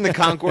seen the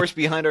concourse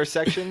behind our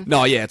section?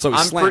 No, yeah, it's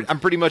always slammed. I'm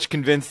pretty much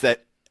convinced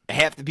that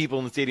half the people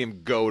in the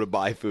stadium go to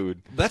buy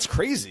food. That's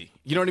crazy.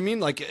 You know what I mean?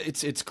 Like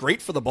it's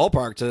great for the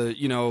ballpark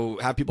to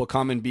have people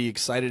come and be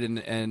excited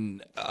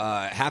and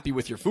happy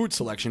with your food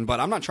selection. But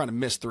I'm not trying to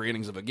miss 3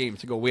 innings of a game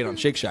to go wait on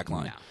Shake Shack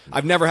line. No.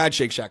 I've never had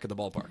Shake Shack at the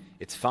ballpark.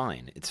 It's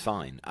fine. It's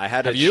fine. I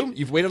had. Have you?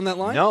 You've waited on that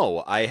line?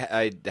 No,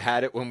 I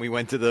had it when we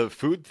went to the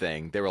food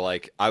thing. They were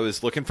like, I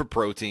was looking for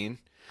protein.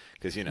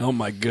 Because, oh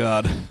my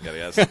God, gotta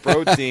get some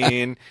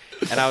protein,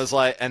 and I was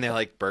like, and they're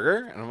like,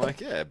 burger, and I'm like,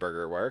 yeah,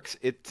 burger works.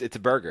 It's a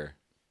burger.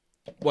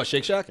 What,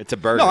 Shake Shack? It's a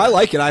burger. No, I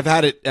like it. I've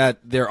had it at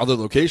their other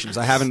locations.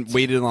 I haven't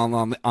waited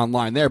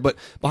online there, but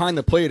behind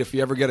the plate, if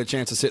you ever get a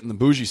chance to sit in the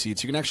bougie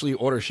seats, you can actually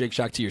order Shake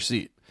Shack to your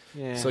seat.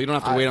 Yeah, so you don't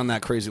have to wait on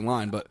that crazy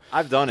line. But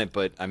I've done it,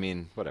 but I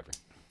mean, whatever.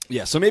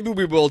 Yeah, so maybe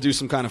we will do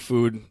some kind of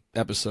food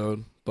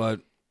episode, but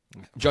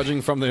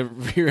judging from the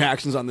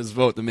reactions on this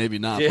vote, then maybe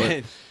not. Yeah.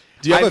 But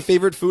do you have a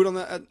favorite food on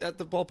at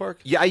the ballpark?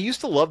 Yeah, I used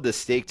to love the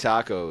steak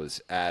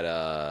tacos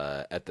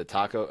at the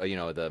taco,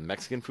 the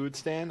Mexican food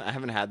stand. I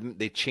haven't had them.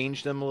 They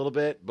changed them a little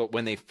bit, but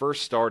when they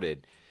first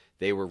started,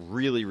 they were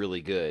really,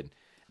 really good.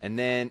 And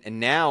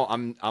now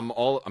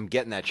I'm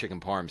getting that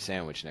chicken parm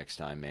sandwich next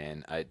time,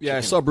 man.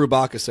 I saw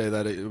Brubaka say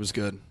that it was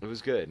good. It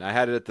was good. I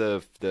had it at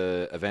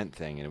the event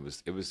thing, and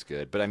it was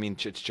good. But I mean,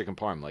 it's chicken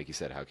parm, like you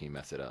said. How can you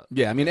mess it up?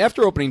 Yeah, I mean,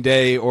 after opening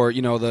day, or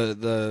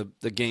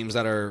the games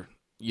that are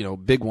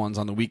big ones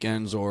on the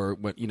weekends, or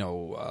what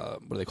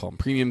do they call them,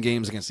 premium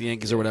games against the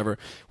Yankees or whatever,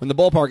 when the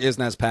ballpark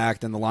isn't as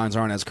packed and the lines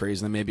aren't as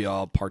crazy, then maybe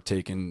I'll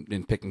partake in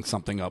picking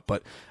something up.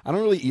 But I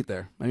don't really eat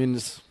there. I mean,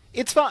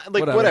 it's fine.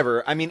 Like,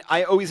 whatever. I mean,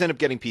 I always end up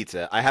getting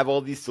pizza. I have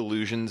all these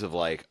delusions of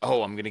like,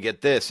 oh, I'm going to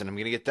get this and I'm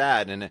going to get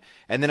that. And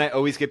then I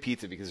always get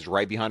pizza because it's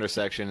right behind our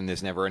section and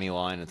there's never any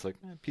line. It's like,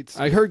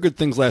 pizza. I heard good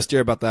things last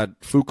year about that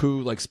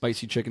Fuku, like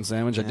spicy chicken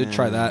sandwich. I did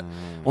try that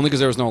only because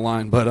there was no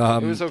line. But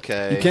it was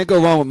okay. You can't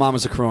go wrong with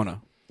Mama's of Corona.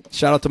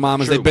 Shout out to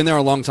Mama's. True. They've been there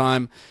a long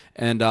time.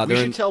 And we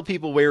should tell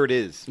people where it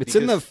is. It's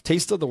in the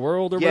Taste of the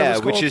World or whatever it's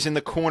called. Which is in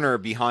the corner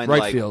behind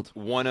right field.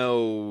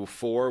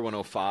 104,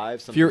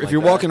 105, something if you're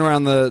walking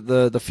around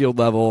the field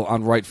level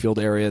on right field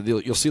area,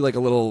 you'll see like a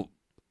little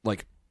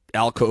like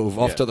alcove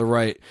off to the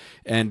right,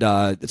 and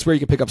it's where you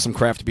can pick up some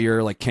craft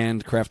beer, like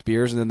canned craft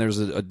beers, and then there's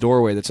a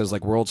doorway that says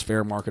like World's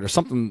Fair Market or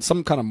something,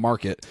 some kind of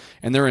market,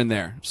 and they're in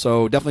there.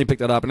 So definitely pick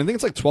that up, and I think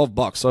it's like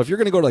 $12. So if you're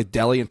gonna go to like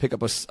deli and pick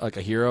up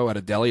a hero at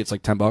a deli, it's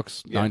like $10,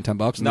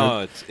 $9-10. And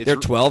no, they're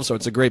 12, so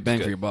it's a great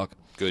bang for your buck.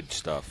 Good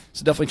stuff.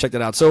 So definitely check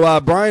that out. So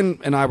Brian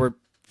and I were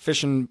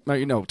fishing,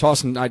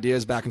 tossing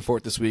ideas back and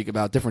forth this week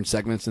about different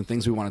segments and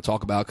things we want to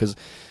talk about, because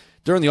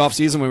during the off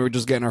season, when we were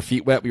just getting our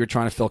feet wet, we were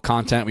trying to fill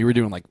content. We were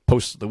doing like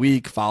posts of the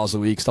week, follows of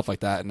the week, stuff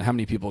like that. And how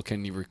many people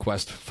can you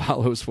request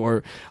follows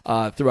for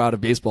throughout a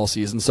baseball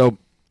season? So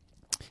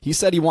he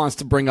said he wants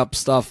to bring up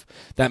stuff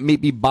that may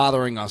be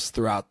bothering us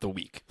throughout the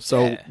week.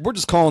 So we're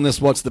just calling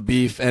this What's the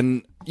Beef?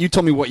 And you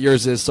told me what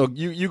yours is. So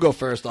you go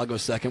first, I'll go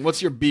second.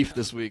 What's your beef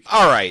this week?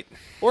 All right.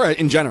 Or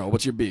in general,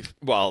 what's your beef?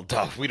 Well,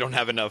 we don't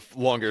have enough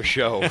longer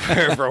show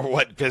for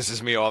what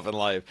pisses me off in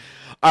life.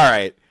 All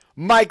right.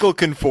 Michael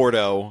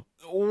Conforto.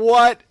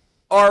 What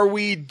are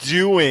we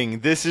doing?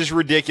 This is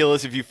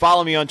ridiculous. If you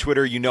follow me on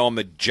Twitter, you know I'm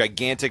a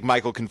gigantic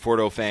Michael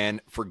Conforto fan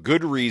for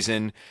good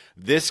reason.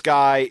 This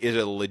guy is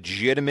a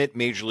legitimate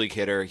major league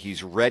hitter.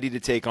 He's ready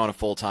to take on a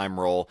full-time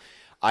role.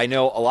 I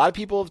know a lot of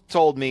people have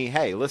told me,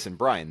 hey, listen,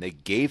 Brian, they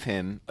gave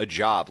him a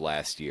job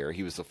last year.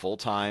 He was the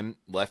full-time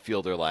left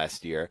fielder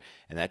last year,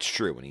 and that's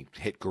true. And he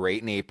hit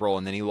great in April,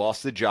 and then he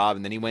lost the job,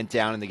 and then he went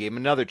down, and they gave him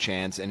another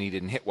chance, and he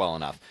didn't hit well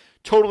enough.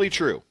 Totally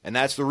true. And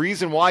that's the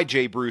reason why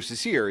Jay Bruce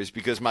is here, is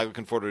because Michael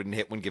Conforto didn't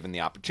hit when given the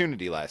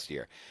opportunity last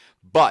year.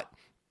 But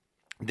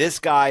this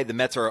guy, the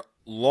Mets are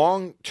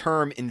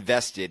long-term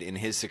invested in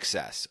his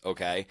success,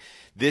 okay?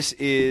 This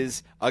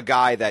is a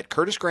guy that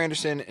Curtis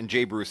Granderson and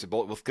Jay Bruce are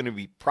both going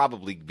to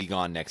probably be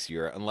gone next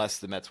year, unless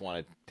the Mets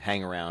want to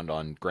hang around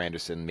on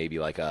Granderson, maybe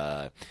like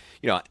a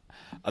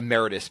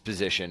emeritus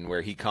position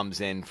where he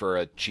comes in for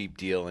a cheap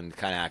deal and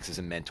kind of acts as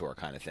a mentor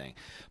kind of thing.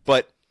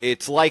 But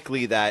it's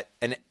likely that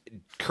an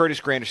Curtis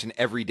Granderson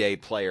everyday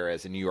player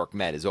as a New York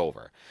Met is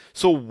over.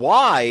 So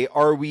why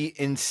are we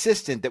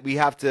insistent that we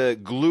have to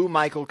glue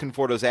Michael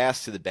Conforto's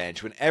ass to the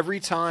bench when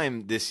every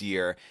time this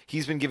year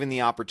he's been given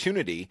the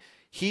opportunity,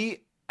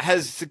 he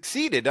has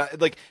succeeded?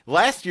 Like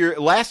last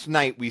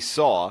night we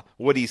saw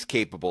what he's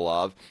capable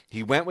of.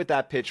 He went with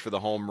that pitch for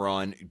the home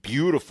run.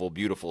 Beautiful,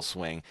 beautiful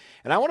swing.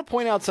 And I want to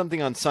point out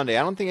something on Sunday.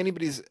 I don't think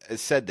anybody's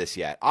said this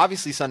yet.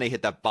 Obviously, Sunday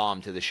hit that bomb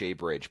to the Shea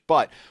Bridge.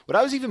 But what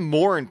I was even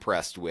more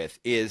impressed with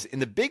is in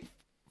the big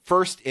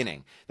first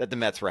inning that the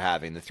Mets were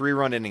having, the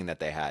 3-run inning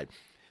that they had,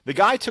 the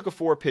guy took a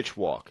 4-pitch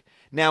walk.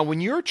 Now, when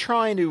you're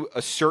trying to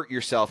assert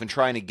yourself and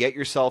trying to get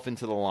yourself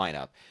into the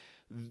lineup,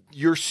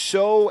 you're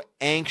so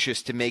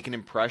anxious to make an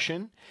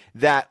impression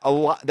that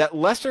that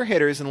lesser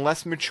hitters and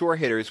less mature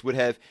hitters would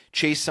have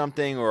chased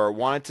something or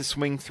wanted to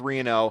swing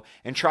 3-0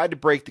 and tried to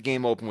break the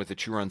game open with a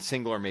 2-run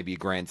single or maybe a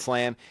grand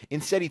slam.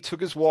 Instead, he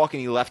took his walk and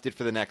he left it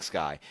for the next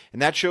guy.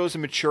 And that shows a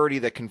maturity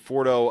that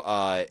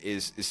Conforto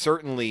is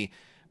certainly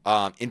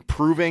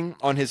improving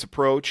on his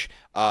approach.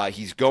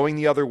 He's going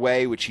the other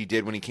way, which he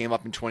did when he came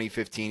up in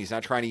 2015. He's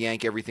not trying to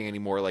yank everything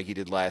anymore like he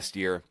did last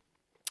year.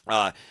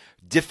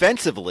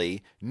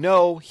 Defensively,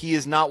 no, he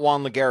is not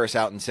Juan Lagares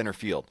out in center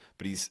field.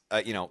 But he's,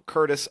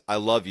 Curtis, I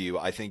love you.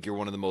 I think you're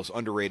one of the most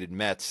underrated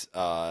Mets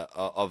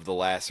of the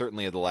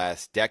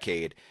last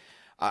decade.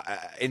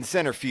 In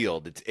center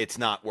field, it's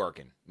not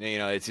working.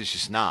 It's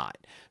just not.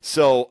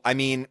 So, I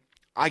mean,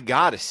 I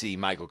got to see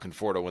Michael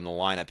Conforto in the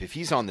lineup if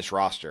he's on this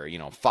roster,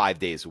 5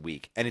 days a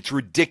week. And it's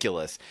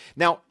ridiculous.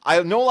 Now,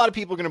 I know a lot of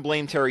people are going to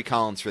blame Terry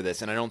Collins for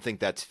this, and I don't think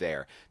that's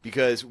fair.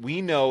 Because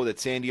we know that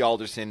Sandy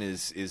Alderson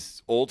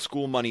is old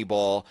school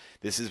Moneyball.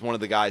 This is one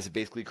of the guys that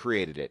basically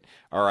created it.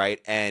 All right?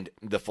 And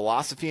the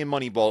philosophy in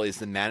Moneyball is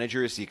the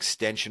manager is the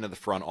extension of the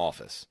front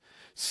office.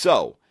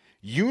 So,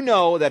 you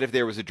know that if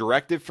there was a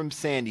directive from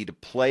Sandy to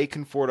play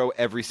Conforto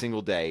every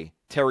single day,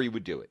 Terry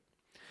would do it.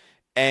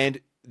 And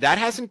that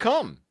hasn't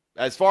come,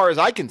 as far as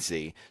I can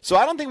see. So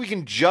I don't think we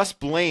can just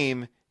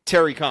blame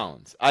Terry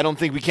Collins. I don't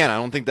think we can. I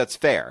don't think that's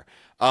fair.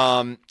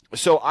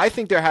 So I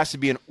think there has to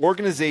be an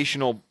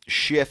organizational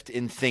shift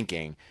in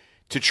thinking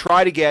to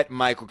try to get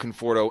Michael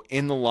Conforto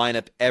in the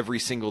lineup every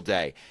single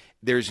day.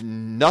 There's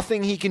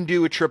nothing he can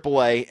do at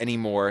AAA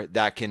anymore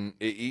that can –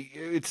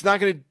 it's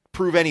not going to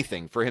prove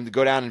anything for him to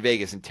go down in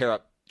Vegas and tear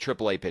up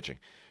AAA pitching.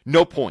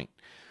 No point.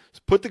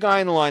 So put the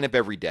guy in the lineup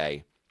every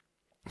day.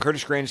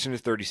 Curtis Granderson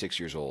is 36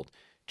 years old.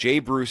 Jay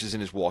Bruce is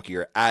in his walk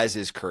year, as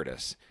is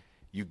Curtis.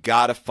 You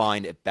got to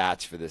find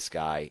at-bats for this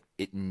guy.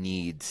 It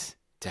needs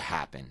to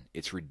happen.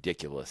 It's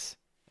ridiculous.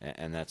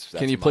 And that's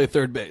Can you play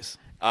third base?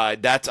 I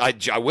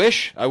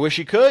wish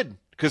he could.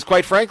 Because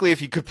quite frankly, if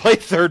he could play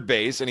third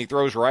base, and he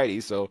throws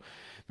righty, so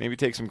maybe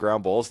take some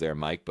ground balls there,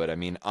 Mike. But I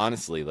mean,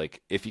 honestly,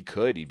 if he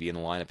could, he'd be in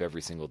the lineup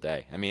every single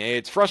day. I mean,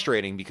 it's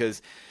frustrating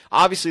because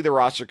obviously the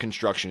roster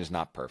construction is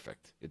not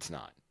perfect. It's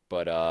not.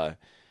 But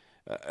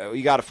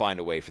you got to find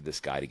a way for this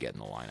guy to get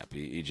in the lineup.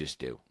 You just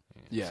do.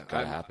 It's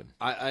got to happen.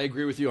 I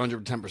agree with you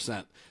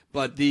 110%.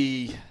 But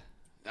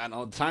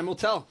time will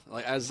tell.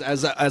 Like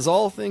as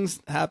all things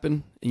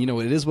happen,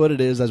 it is what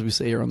it is, as we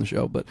say here on the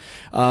show. But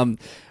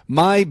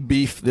my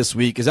beef this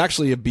week is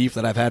actually a beef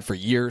that I've had for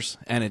years,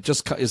 and it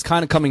just is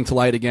kind of coming to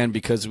light again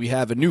because we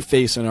have a new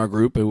face in our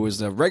group who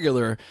was a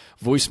regular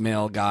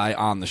voicemail guy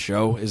on the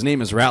show. His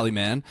name is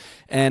Rallyman,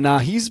 and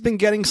he's been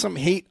getting some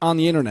hate on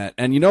the internet.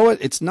 And you know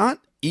what? It's not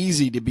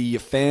easy to be a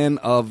fan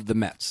of the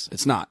Mets.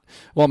 It's not.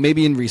 Well,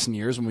 maybe in recent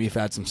years when we've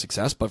had some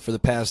success, but for the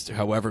past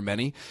however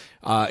many,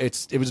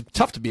 it was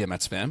tough to be a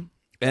Mets fan.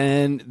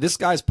 And this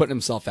guy's putting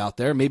himself out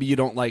there. Maybe you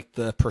don't like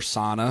the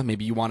persona.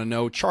 Maybe you want to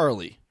know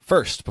Charlie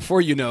first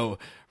before you know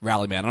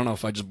Rallyman. I don't know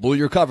if I just blew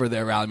your cover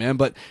there, Rallyman,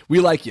 but we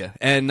like you.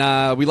 And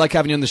we like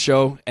having you on the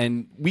show.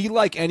 And we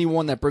like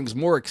anyone that brings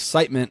more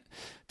excitement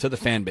to the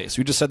fan base.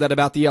 We just said that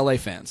about the LA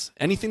fans.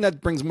 Anything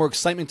that brings more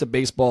excitement to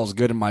baseball is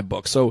good in my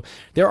book. So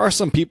there are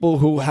some people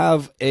who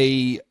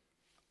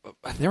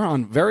they're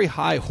on very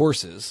high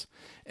horses,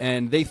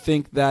 and they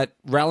think that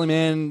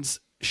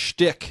Rallyman's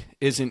shtick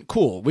isn't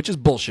cool, which is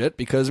bullshit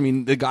because,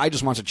 the guy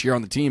just wants to cheer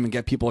on the team and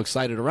get people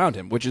excited around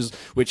him, which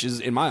is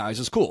in my eyes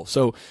is cool.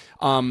 So,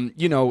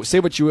 say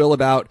what you will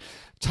about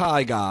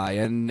Tie Guy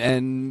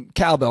and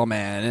Cowbell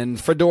Man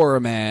and Fedora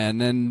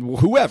Man and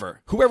whoever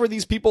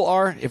these people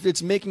are, if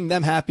it's making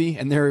them happy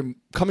and they're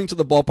coming to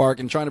the ballpark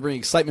and trying to bring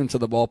excitement to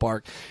the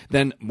ballpark,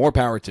 then more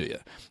power to you.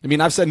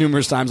 I've said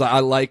numerous times I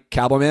like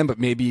Cowbell Man, but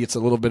maybe it's a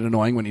little bit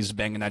annoying when he's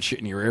banging that shit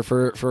in your ear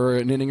for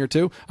an inning or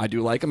two. I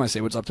do like him. I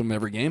say what's up to him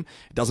every game.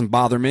 It doesn't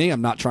bother me.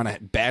 I'm not trying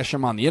to bash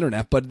him on the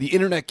internet, but the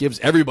internet gives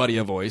everybody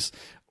a voice.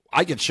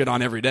 I get shit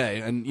on every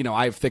day, and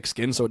I have thick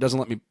skin, so it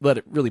doesn't let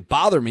it really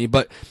bother me.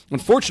 But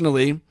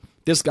unfortunately,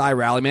 this guy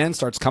Rallyman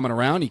starts coming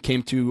around. He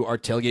came to our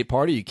tailgate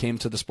party. He came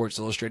to the Sports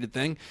Illustrated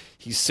thing.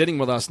 He's sitting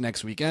with us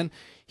next weekend.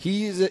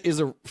 He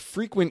is a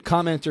frequent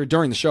commenter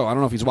during the show. I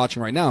don't know if he's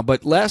watching right now,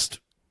 but last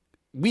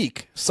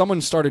week someone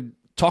started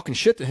talking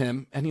shit to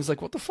him, and he's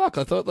like, "What the fuck?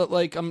 I thought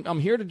that I'm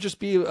here to just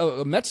be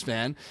a Mets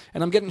fan,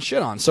 and I'm getting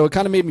shit on." So it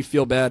kind of made me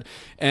feel bad.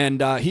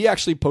 And he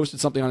actually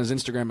posted something on his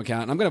Instagram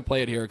account, and I'm going to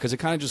play it here because it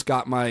kind of just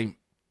got my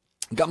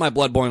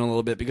blood boiling a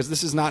little bit because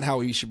this is not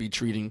how he should be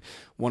treating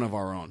one of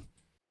our own.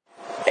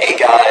 Hey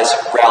guys,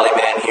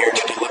 Rallyman here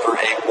to deliver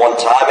a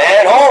one-time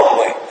and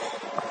only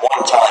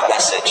one-time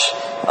message.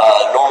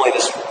 Normally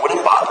this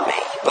wouldn't bother me,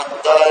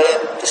 but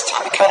this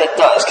time it kind of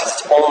does because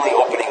it's only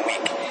opening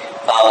week.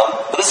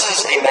 But this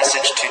is a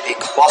message to the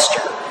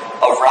cluster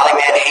of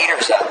Rallyman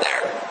haters out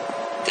there.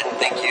 Didn't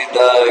think you'd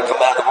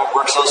come out of the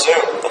woodwork so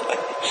soon.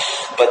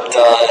 But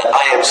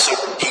I am so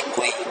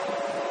deeply,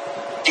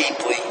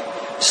 deeply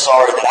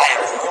sorry that I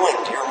have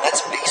ruined your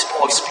Mets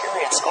baseball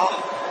experience.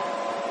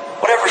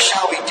 Whatever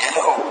shall we do?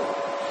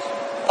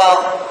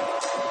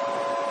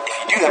 If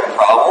you do have a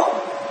problem,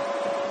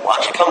 why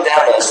don't you come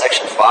down to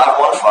section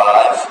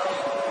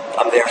 515?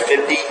 I'm there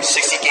 50,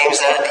 60 games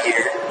out of the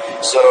year.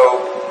 So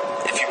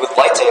if you would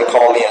like to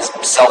call me a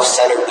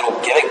self-centered little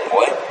gimmick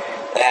boy,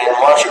 then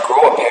why don't you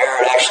grow a pair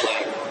and actually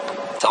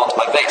tell it to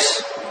my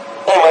face?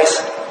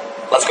 Anyways,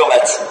 let's go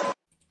Mets.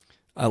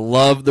 I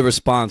love the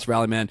response,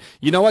 Rally Man.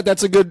 You know what?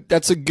 That's a good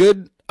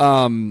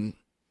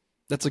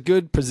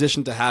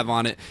position to have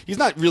on it. He's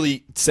not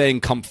really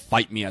saying come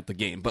fight me at the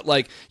game, but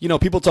like, you know,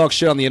 people talk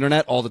shit on the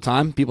internet all the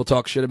time. People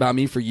talk shit about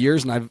me for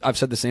years, and I've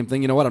said the same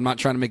thing. You know what? I'm not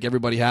trying to make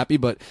everybody happy,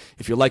 but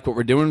if you like what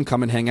we're doing,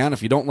 come and hang out.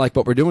 If you don't like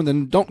what we're doing,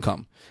 then don't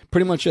come.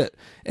 Pretty much it.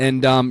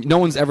 And no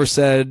one's ever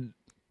said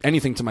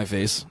anything to my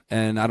face,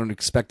 and I don't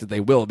expect that they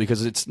will,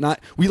 because it's not,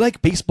 we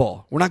like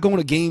baseball. We're not going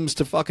to games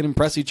to fucking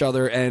impress each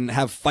other and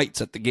have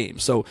fights at the game.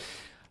 So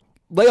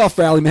lay off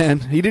Rally Man.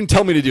 He didn't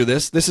tell me to do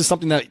this. This is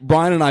something that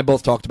Brian and I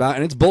both talked about,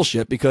 and it's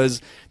bullshit, because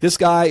this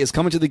guy is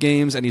coming to the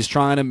games and he's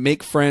trying to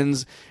make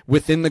friends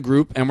within the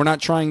group, and we're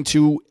not trying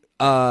to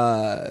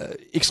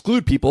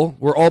exclude people.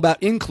 We're all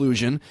about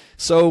inclusion.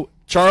 So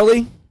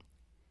Charlie,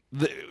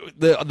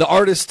 the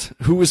artist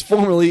who is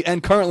formerly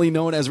and currently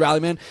known as Rally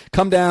Man,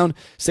 come down,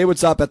 say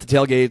what's up at the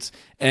tailgates,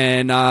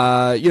 and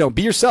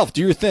be yourself,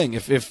 do your thing.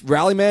 If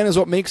Rally Man is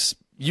what makes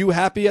you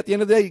happy at the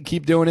end of the day,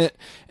 keep doing it,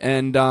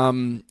 and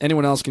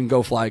anyone else can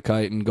go fly a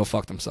kite and go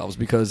fuck themselves,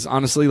 because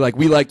honestly, like,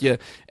 we like you,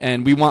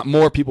 and we want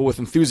more people with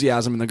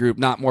enthusiasm in the group,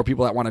 not more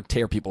people that want to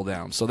tear people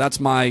down. So that's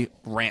my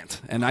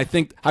rant, and I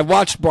think I've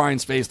watched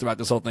Brian's face throughout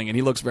this whole thing, and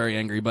he looks very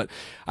angry, but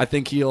I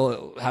think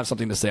he'll have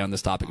something to say on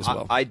this topic as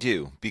well. I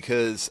do,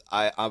 because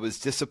I was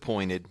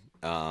disappointed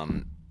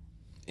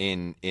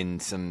in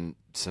some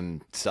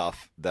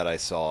stuff that I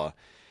saw.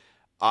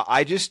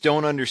 I just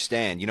don't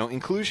understand. You know,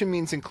 inclusion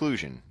means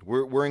inclusion.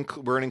 We're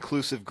an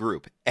inclusive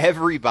group.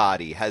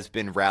 Everybody has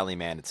been Rally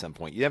Man at some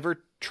point. You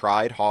ever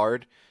tried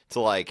hard to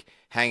like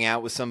hang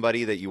out with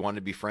somebody that you wanted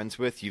to be friends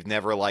with? You've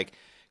never like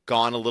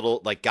gotten a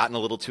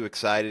little too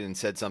excited and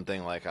said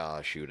something like,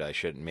 "Oh shoot,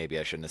 maybe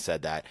I shouldn't have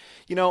said that."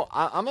 You know,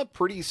 I'm a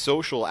pretty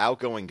social,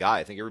 outgoing guy.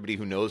 I think everybody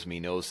who knows me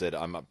knows that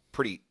I'm a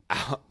pretty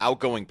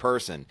outgoing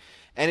person,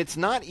 and it's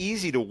not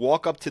easy to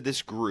walk up to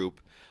this group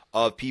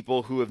of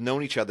people who have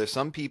known each other,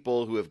 some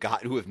people who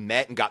have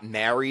met and got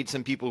married,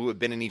 some people who have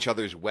been in each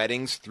other's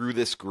weddings through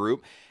this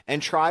group,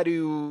 and try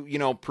to, you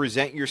know,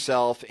 present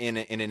yourself in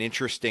an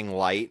interesting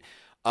light.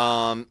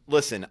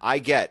 Listen, I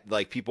get,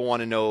 like, people want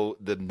to know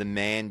the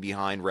man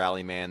behind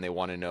Rally Man. They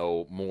want to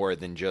know more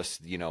than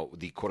just, you know,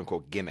 the quote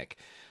unquote gimmick.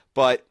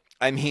 But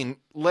I mean,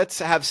 let's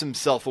have some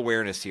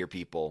self-awareness here,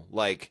 people.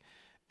 Like,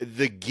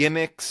 the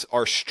gimmicks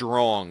are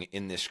strong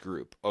in this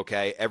group,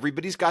 okay?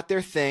 Everybody's got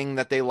their thing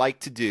that they like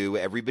to do.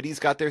 Everybody's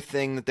got their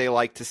thing that they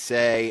like to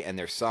say, and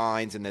their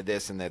signs, and their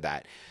this and their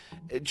that.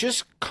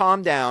 Just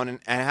calm down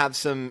and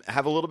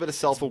have a little bit of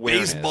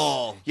self-awareness.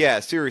 Baseball.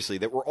 Yeah, seriously,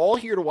 that we're all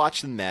here to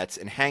watch the Mets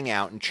and hang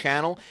out and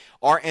channel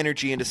our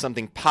energy into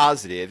something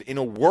positive in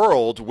a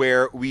world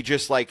where we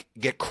just, like,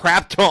 get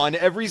crapped on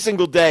every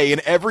single day in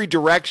every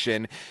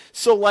direction.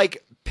 So,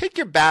 like, pick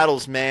your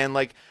battles, man.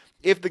 Like,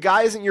 if the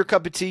guy isn't your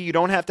cup of tea, you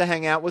don't have to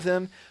hang out with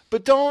him.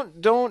 But don't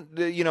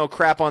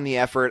crap on the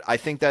effort. I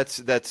think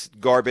that's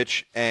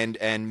garbage, and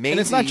maybe. And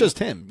it's not just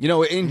him. You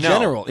know, in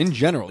general,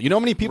 you know how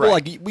many people,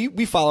 right. like,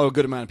 we follow a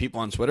good amount of people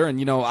on Twitter, and,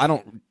 you know, I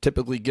don't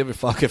typically give a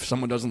fuck if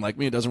someone doesn't like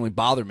me. It doesn't really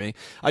bother me.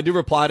 I do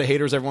reply to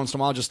haters every once in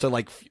a while just to,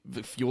 like,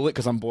 fuel it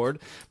because I'm bored.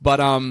 But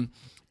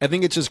I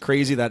think it's just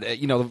crazy that,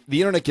 you know, the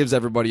internet gives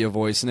everybody a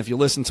voice, and if you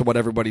listen to what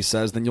everybody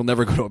says, then you'll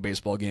never go to a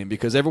baseball game,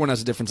 because everyone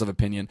has a difference of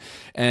opinion,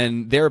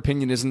 and their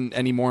opinion isn't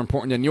any more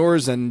important than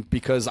yours. And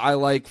because I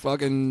like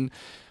fucking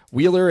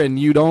Wheeler and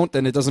you don't,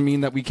 then it doesn't mean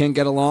that we can't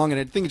get along.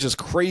 And I think it's just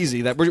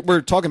crazy that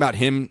we're talking about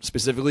him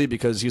specifically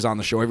because he's on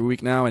the show every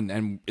week now,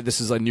 and this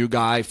is a new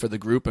guy for the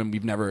group, and we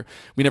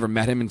never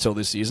met him until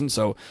this season.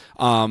 So,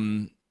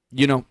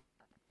 you know,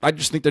 I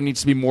just think there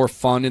needs to be more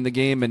fun in the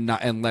game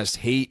and less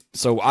hate.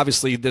 So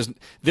obviously, this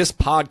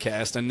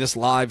podcast and this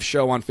live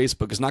show on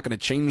Facebook is not going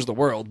to change the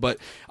world. But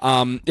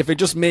if it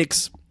just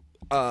makes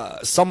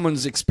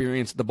someone's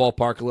experience at the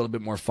ballpark a little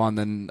bit more fun,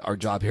 then our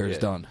job here is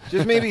done.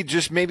 just maybe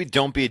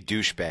don't be a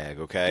douchebag,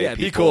 okay? Yeah,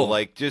 people, be cool.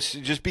 Like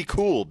just be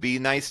cool. Be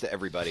nice to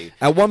everybody.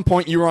 At one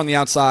point, you were on the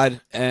outside,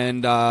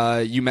 and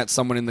you met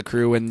someone in the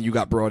crew, and you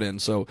got brought in.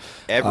 So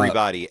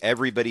everybody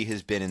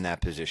has been in that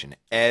position.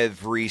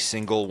 Every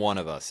single one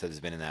of us has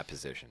been in that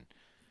position.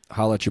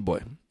 Holla at your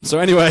boy. So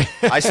anyway,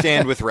 I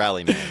stand with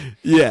Rally Man.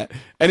 Yeah.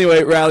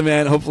 Anyway, Rally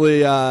Man, hopefully,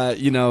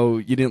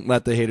 you didn't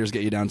let the haters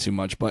get you down too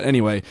much. But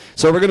anyway,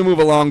 so we're going to move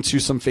along to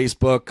some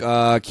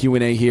Facebook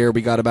Q&A here.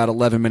 We got about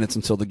 11 minutes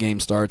until the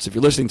game starts. If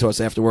you're listening to us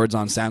afterwards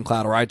on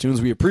SoundCloud or iTunes,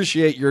 we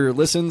appreciate your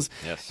listens.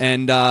 Yes.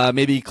 And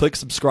maybe click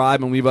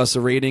subscribe and leave us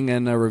a rating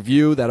and a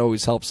review. That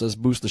always helps us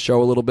boost the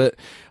show a little bit.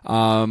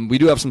 We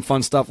do have some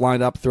fun stuff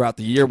lined up throughout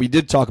the year. We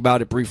did talk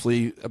about it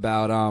briefly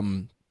about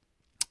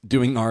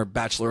doing our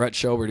Bachelorette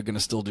show. We're going to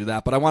still do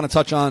that. But I want to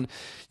touch on,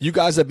 you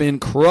guys have been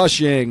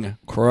crushing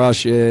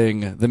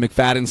the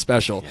McFadden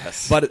special.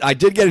 Yes. But I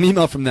did get an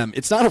email from them.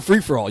 It's not a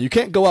free-for-all. You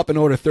can't go up and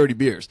order 30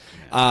 beers.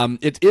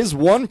 It is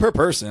one per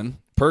person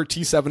per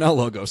T7L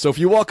logo. So if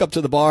you walk up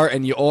to the bar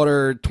and you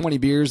order 20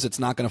 beers, it's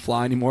not going to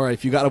fly anymore.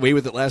 If you got away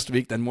with it last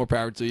week, then more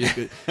power to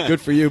you. Good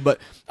for you. But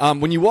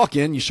when you walk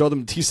in, you show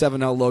them the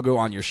T7L logo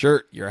on your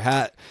shirt, your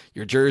hat,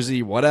 your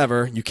jersey,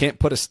 whatever. You can't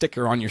put a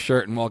sticker on your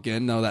shirt and walk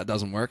in. No, that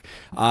doesn't work.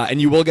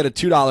 And you will get a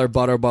 $2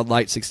 Bud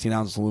Light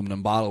 16-ounce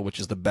aluminum bottle, which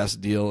is the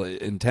best deal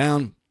in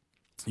town.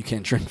 You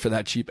can't drink for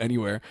that cheap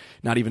anywhere,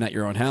 not even at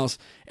your own house.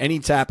 Any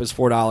tap is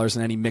 $4,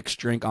 and any mixed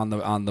drink on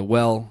the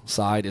well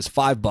side is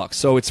 $5.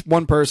 So it's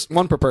one per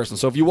person.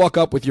 So if you walk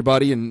up with your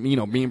buddy, and me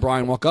and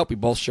Brian walk up, we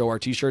both show our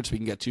T-shirts, we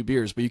can get 2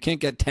 beers, but you can't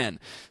get 10.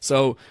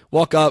 So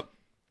walk up,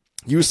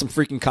 use some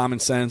freaking common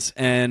sense,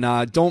 and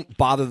don't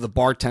bother the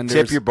bartenders.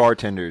 Tip your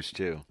bartenders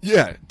too.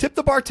 Yeah, tip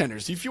the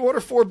bartenders. If you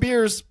order 4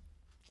 beers,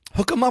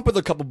 hook them up with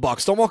a couple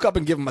bucks. Don't walk up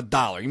and give them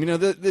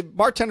 $1. The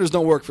bartenders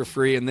don't work for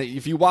free, and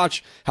if you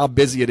watch how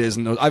busy it is,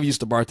 and I've used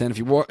to bartend.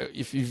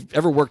 If you've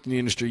ever worked in the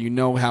industry, you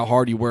know how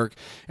hard you work,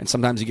 and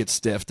sometimes you get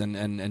stiffed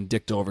and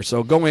dicked over.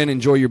 So go in,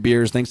 enjoy your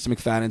beers. Thanks to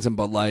McFadden's and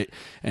Bud Light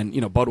and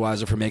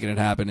Budweiser for making it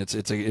happen. It's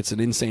an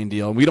insane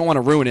deal, and we don't want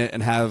to ruin it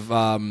and have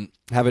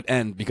it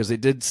end, because they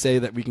did say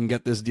that we can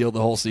get this deal the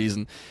whole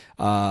season.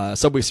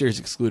 Subway Series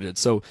excluded.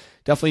 So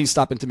definitely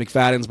stop into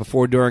McFadden's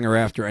before, during, or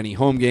after any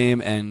home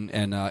game and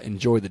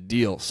enjoy the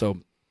deal. So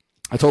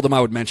I told them I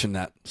would mention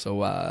that.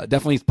 So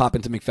definitely pop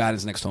into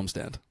McFadden's next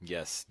homestand.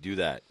 Yes, do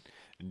that.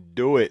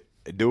 Do it.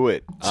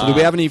 So do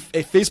we have any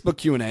Facebook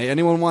Q&A?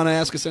 Anyone want to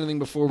ask us anything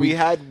before we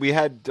had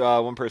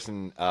one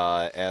person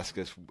ask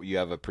us, you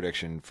have a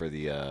prediction for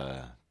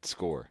the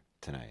score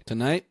tonight?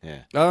 Tonight?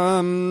 Yeah.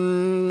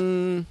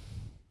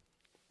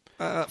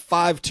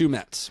 5-2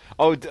 Mets.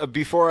 Oh,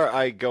 before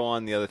I go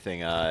on the other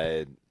thing,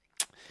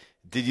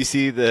 did you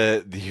see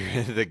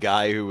the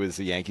guy who was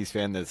a Yankees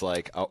fan that's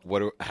like, what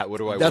do I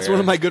wear? That's one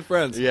of my good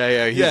friends.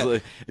 Yeah.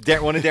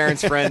 One of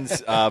Darren's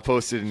friends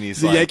posted, and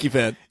he's a like, Yankee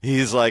fan.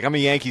 He's like, I'm a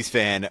Yankees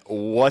fan.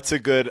 What's a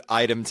good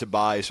item to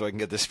buy so I can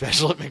get the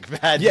special at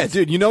McFadden's? Yeah,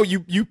 dude.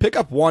 You pick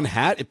up one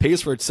hat, it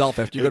pays for itself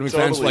after you go to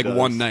McFadden's for like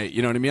one night.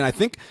 You know what I mean? I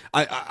think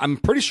I'm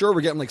pretty sure we're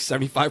getting like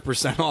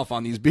 75% off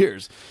on these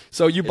beers.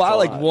 So you buy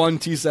like one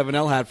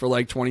T7L hat for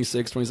like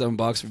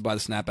 $26-27 if you buy the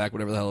snapback,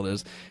 whatever the hell it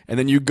is, and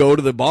then you go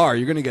to the bar,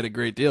 you're gonna get a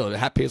great deal. The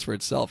hat pays for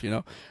itself, So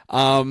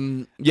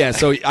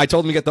I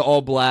told him to get the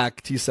all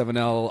black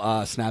T7L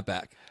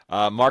snapback.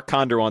 Mark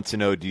Condor wants to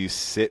know: do you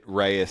sit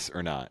Reyes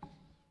or not?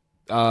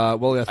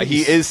 Well, I think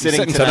he is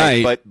sitting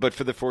tonight, but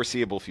for the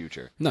foreseeable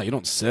future. No, you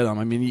don't sit him.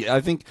 I mean,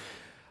 I think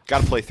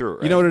got to play through it.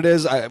 Right? You know what it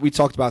is? We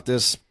talked about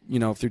this,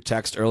 through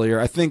text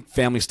earlier. I think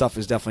family stuff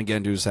is definitely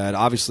getting to his head.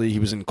 Obviously, he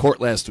was in court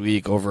last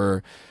week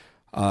over.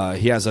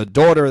 He has a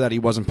daughter that he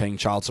wasn't paying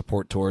child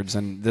support towards,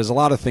 and there's a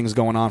lot of things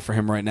going on for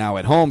him right now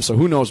at home, so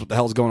who knows what the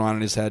hell's going on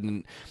in his head.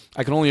 And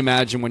I can only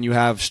imagine when you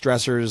have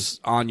stressors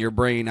on your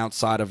brain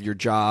outside of your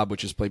job,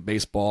 which is play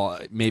baseball,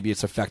 maybe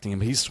it's affecting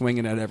him. He's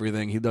swinging at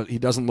everything. He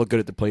doesn't look good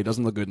at the plate. He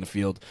doesn't look good in the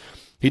field.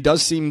 He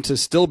does seem to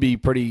still be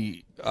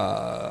pretty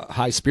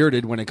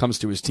high-spirited when it comes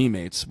to his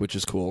teammates, which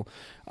is cool.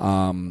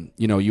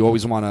 You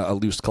always want a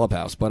loose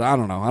clubhouse, but I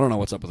don't know. I don't know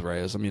what's up with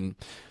Reyes. I mean,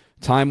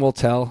 time will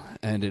tell,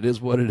 and it is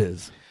what it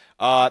is.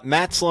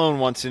 Matt Sloan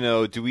wants to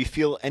know, do we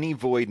feel any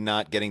void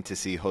not getting to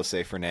see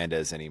Jose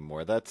Fernandez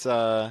anymore? That's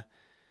a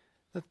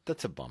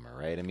bummer,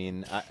 right? I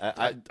mean,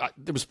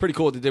 it was pretty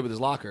cool what they did with his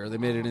locker. They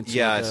made it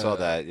into I saw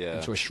that. Yeah,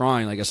 into a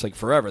shrine. I guess like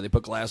forever. They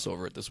put glass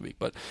over it this week.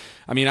 But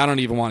I mean, I don't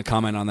even want to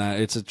comment on that.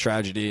 It's a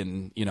tragedy,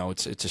 and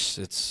it's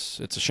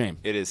a shame.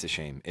 It is a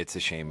shame. It's a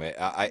shame.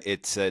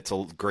 It's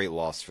a great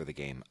loss for the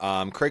game.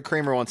 Craig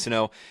Kramer wants to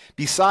know,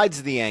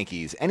 besides the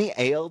Yankees, any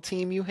AL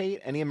team you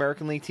hate? Any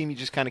American League team you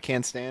just kind of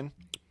can't stand?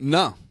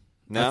 No.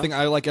 I think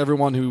I like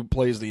everyone who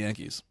plays the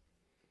Yankees.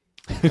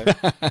 Okay.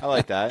 I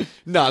like that.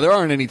 No, there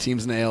aren't any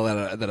teams in the AL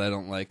that I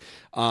don't like.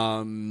 I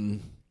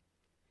don't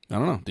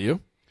know. Do you?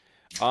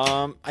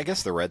 I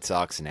guess the Red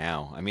Sox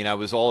now. I mean, I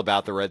was all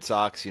about the Red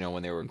Sox,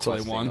 when they were until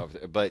they won.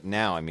 But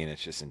now, I mean,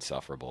 it's just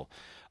insufferable.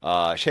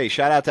 Hey,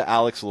 shout out to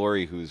Alex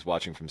Laurie, who's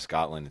watching from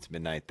Scotland. It's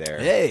midnight there.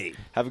 Hey,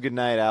 have a good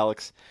night,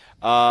 Alex.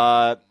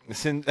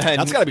 That's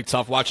got to be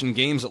tough watching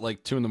games at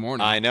like 2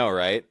 a.m. I know,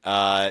 right?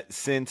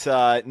 Since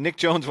Nick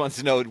Jones wants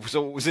to know,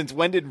 so since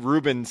when did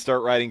Rubin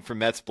start writing for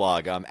Mets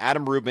blog?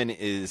 Adam Rubin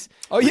is.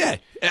 Oh yeah,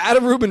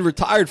 Adam Rubin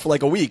retired for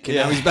like a week, and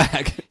now he's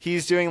back.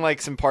 He's doing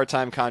like some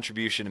part-time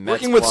contribution to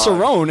Mets working with blog.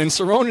 Cerrone, and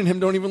Cerrone and him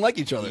don't even like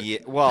each other. Yeah,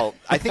 well,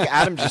 I think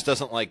Adam just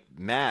doesn't like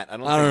Matt. I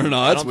don't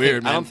know. That's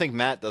weird. I don't think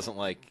Matt doesn't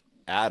like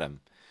Adam.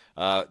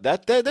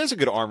 There's a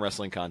good arm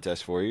wrestling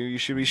contest for you.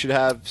 We should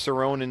have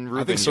Cerrone and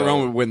Rubin. I think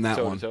Cerrone would win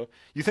that one.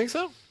 You think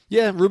so?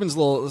 Yeah, Rubin's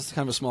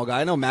kind of a small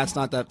guy. I know Matt's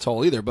not that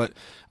tall either, but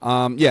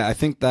I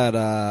think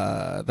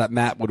that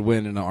Matt would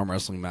win in an arm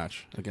wrestling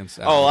match against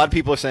Adam. Oh, a lot of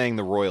people are saying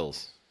the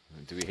Royals.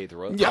 Do we hate the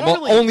Royals? Yeah,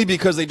 only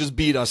because they just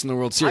beat us in the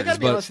World Series. I gotta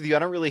be honest with you, I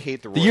don't really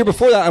hate the Royals. The year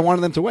before that, I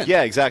wanted them to win.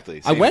 Yeah,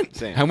 exactly. I went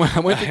to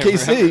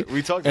KC,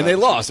 we talked about and they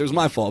lost. It was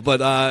my fault.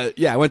 But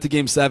I went to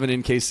Game 7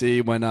 in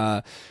KC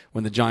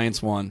when the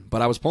Giants won.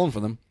 But I was pulling for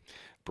them.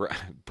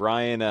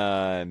 Brian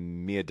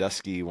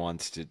Miodowski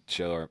wants to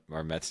show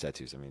our Mets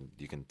tattoos. I mean,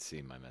 you can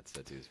see my Mets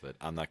tattoos, but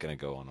I'm not going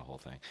to go on the whole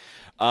thing.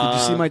 Did you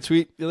see my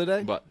tweet the other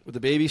day? What? With the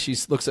baby, she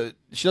doesn't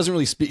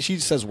really speak. She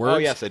says words. Oh,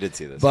 yes, I did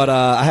see this. But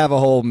I have a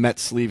whole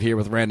Mets sleeve here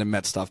with random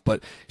Met stuff.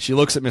 But she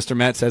looks at Mr.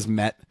 Met, says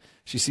Met.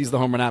 She sees the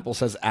home run apple,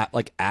 says app,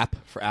 like app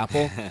for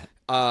Apple.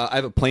 I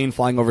have a plane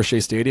flying over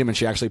Shea Stadium, and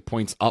she actually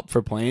points up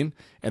for plane,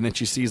 and then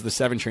she sees the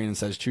 7 train and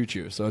says choo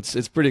choo. So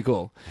it's pretty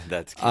cool.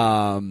 That's cute.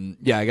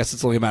 Yeah, I guess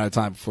it's only a matter of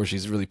time before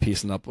she's really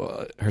piecing up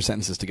her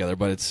sentences together.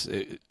 But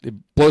it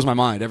blows my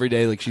mind every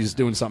day. Like she's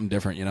doing something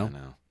different, you know.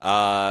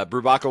 I know.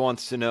 Brubaka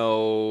wants to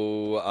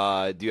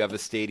know: do you have a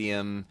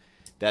stadium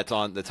that's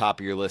on the top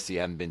of your list that you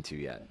haven't been to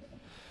yet?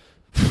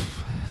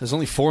 There's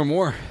only 4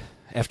 more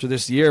after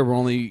this year.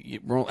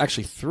 We're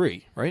actually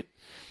 3, right?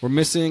 We're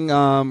missing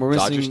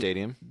Dodger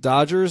Stadium,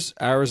 Dodgers,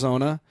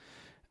 Arizona,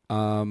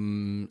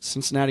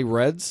 Cincinnati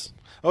Reds.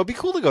 Oh, it'd be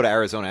cool to go to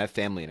Arizona. I have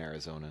family in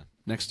Arizona.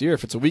 Next year,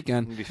 if it's a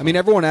weekend. I mean,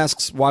 everyone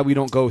asks why we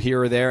don't go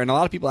here or there, and a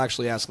lot of people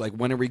actually ask, like,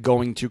 when are we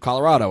going to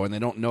Colorado? And they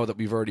don't know that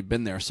we've already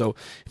been there. So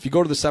if you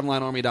go to the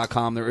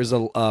 7linearmy.com, there is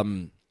a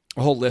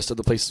whole list of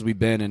the places we've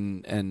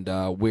been and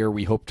where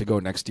we hope to go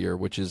next year,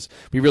 which is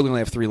we really only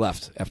have 3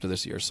 left after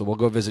this year. So we'll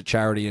go visit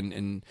charity.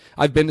 And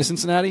I've been to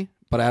Cincinnati,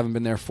 but I haven't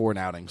been there for an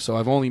outing. So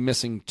I'm only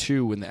missing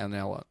 2 in the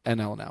NL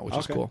now, which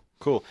is cool.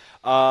 Cool.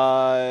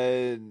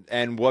 And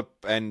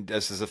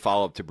this is a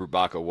follow-up to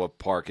Brubaka, what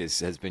park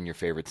has been your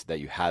favorites that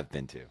you have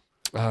been to,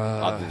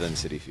 other than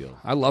Citi Field?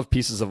 I love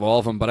pieces of all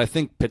of them, but I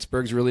think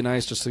Pittsburgh's really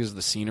nice just because of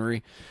the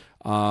scenery.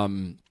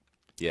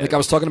 Yeah. Like I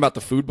was talking about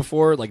the food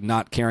before, like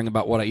not caring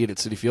about what I eat at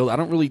Citi Field. I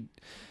don't really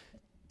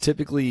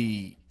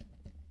typically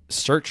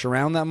search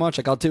around that much.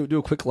 Like I'll do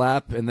a quick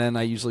lap, and then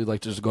I usually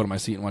like to just go to my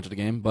seat and watch the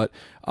game. But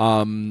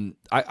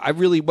I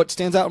really, what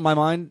stands out in my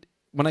mind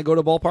when I go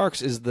to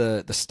ballparks is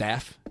the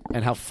staff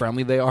and how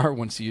friendly they are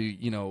once you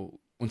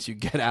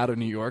get out of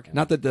New York.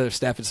 Not that the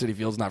staff at Citi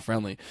Field is not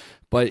friendly,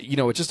 but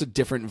it's just a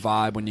different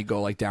vibe when you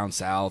go like down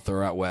south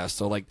or out west.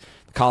 So like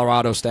the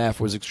Colorado staff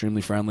was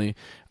extremely friendly.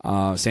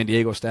 San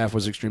Diego staff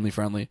was extremely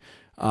friendly.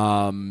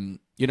 I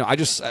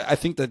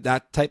think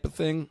that type of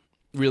thing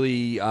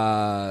really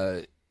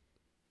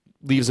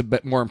leaves a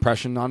bit more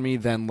impression on me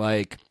than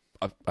like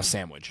a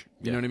sandwich.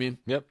 You know what I mean?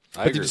 Yep.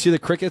 Did you see the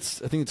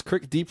crickets? I think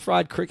it's deep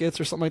fried crickets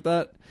or something like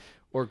that.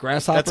 Or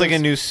grasshoppers. That's like a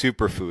new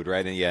superfood,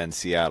 right? Yeah, in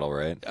Seattle,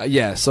 right?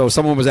 Yeah. So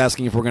someone was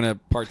asking if we're going to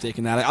partake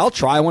in that. I'll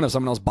try one if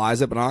someone else buys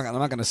it, but I'm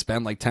not going to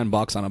spend like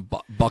 $10 on a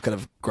bucket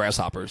of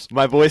grasshoppers.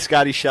 My boy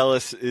Scotty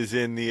Shellis is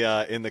in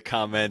the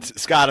comments.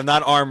 Scott, I'm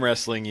not arm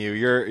wrestling you.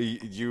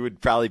 You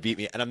would probably beat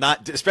me, and I'm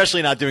not,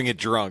 especially not doing it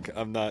drunk.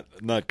 I'm not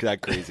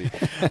that crazy.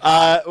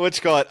 What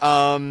you call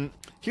it?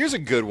 Here's a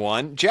good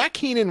one. Jack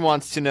Keenan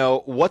wants to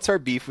know, what's our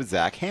beef with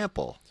Zach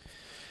Hampel?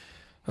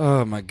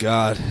 Oh my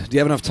God! Do you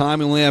have enough time?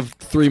 We only have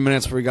 3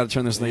 minutes before we got to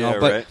turn this thing off.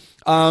 But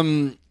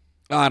right.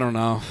 I don't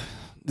know.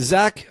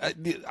 Zach,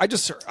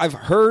 I've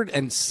heard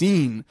and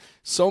seen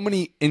so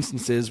many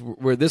instances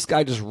where this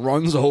guy just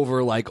runs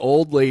over like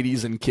old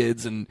ladies and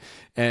kids, and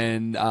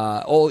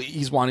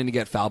he's wanting to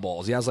get foul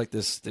balls. He has like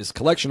this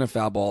collection of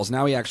foul balls.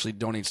 Now he actually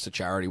donates to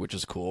charity, which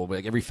is cool.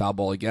 Like every foul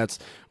ball he gets,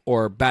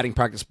 or batting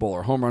practice ball,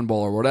 or home run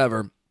ball, or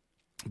whatever.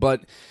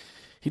 But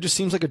he just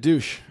seems like a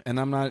douche, and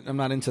I'm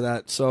not into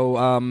that. So,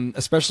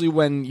 especially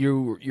when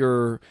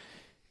you're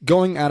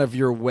going out of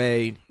your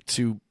way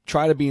to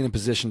try to be in a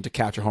position to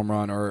catch a home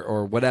run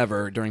or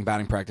whatever during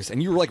batting practice,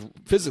 and you're like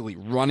physically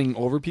running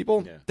over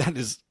people, that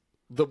is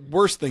the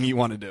worst thing you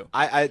want to do.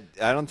 I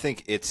don't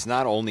think it's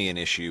not only an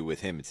issue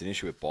with him; it's an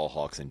issue with ball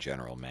hawks in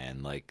general,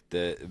 man. Like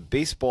the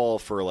baseball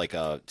for like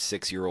a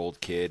 6-year-old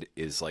kid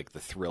is like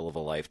the thrill of a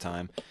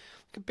lifetime.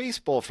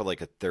 Baseball for like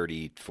a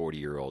 30,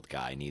 40-year-old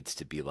guy needs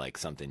to be like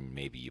something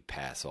maybe you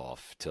pass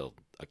off to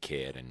a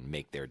kid and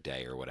make their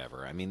day or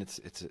whatever. I mean,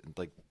 it's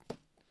like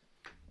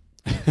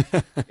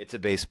it's a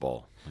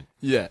baseball.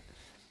 Yeah.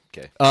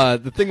 Okay.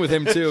 The thing with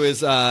him too is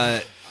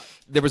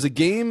there was a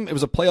game. It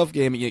was a playoff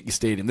game at Yankee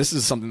Stadium. This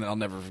is something that I'll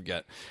never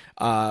forget.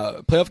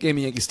 Playoff game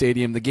at Yankee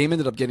Stadium. The game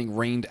ended up getting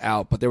rained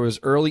out, but there was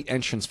early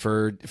entrance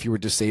for if you were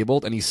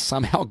disabled, and he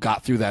somehow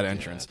got through that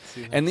entrance.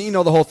 Yeah, and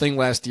the whole thing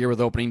last year with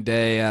opening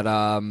day at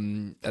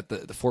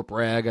the Fort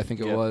Bragg, I think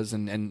it was,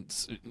 and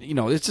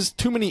it's just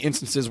too many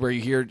instances where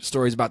you hear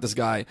stories about this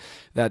guy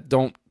that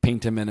don't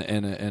paint him in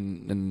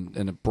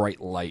a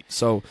bright light.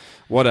 So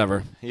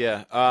whatever.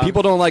 Yeah.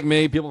 People don't like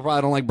me. People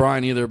probably don't like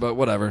Brian either. But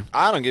whatever.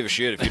 I don't give a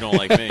shit if you don't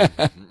like me.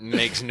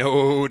 Makes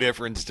no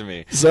difference to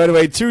me. So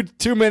anyway,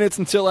 two minutes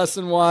until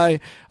SNY.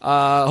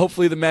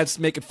 Hopefully the Mets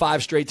make it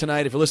 5 straight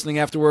tonight. If you're listening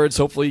afterwards,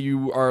 hopefully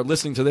you are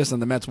listening to this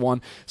and the Mets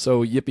won.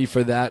 So yippee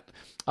for that.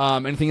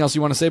 Anything else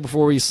you want to say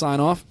before we sign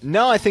off?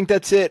 No, I think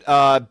that's it.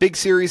 Big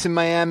series in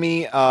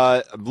Miami.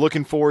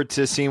 Looking forward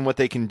to seeing what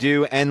they can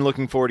do and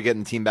looking forward to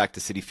getting the team back to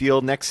Citi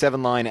Field. Next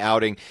 7-line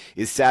outing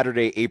is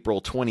Saturday,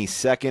 April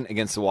 22nd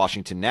against the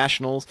Washington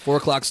Nationals.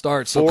 4:00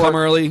 start, so come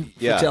early for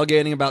Yeah.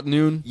 tailgating about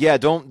noon. Yeah,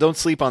 don't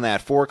sleep on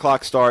that.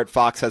 4:00 start.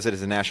 Fox has it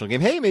as a national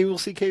game. Hey, maybe we'll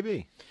see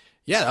KB.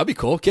 Yeah, that'd be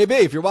cool. KB,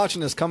 if you're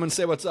watching this, come and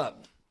say what's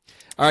up.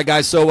 All right,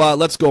 guys, so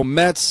let's go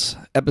Mets.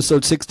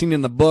 Episode 16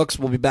 in the books.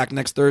 We'll be back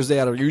next Thursday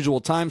at our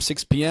usual time,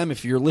 6 p.m.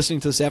 If you're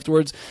listening to this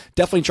afterwards,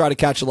 definitely try to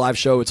catch a live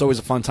show. It's always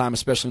a fun time,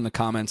 especially in the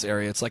comments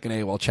area. It's like an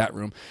AOL chat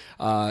room,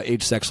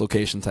 age, sex,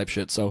 location type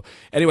shit. So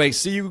anyway,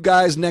 see you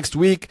guys next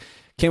week.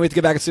 Can't wait to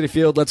get back at Citi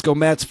Field. Let's go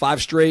Mets. 5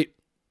 straight.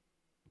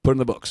 Put in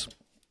the books.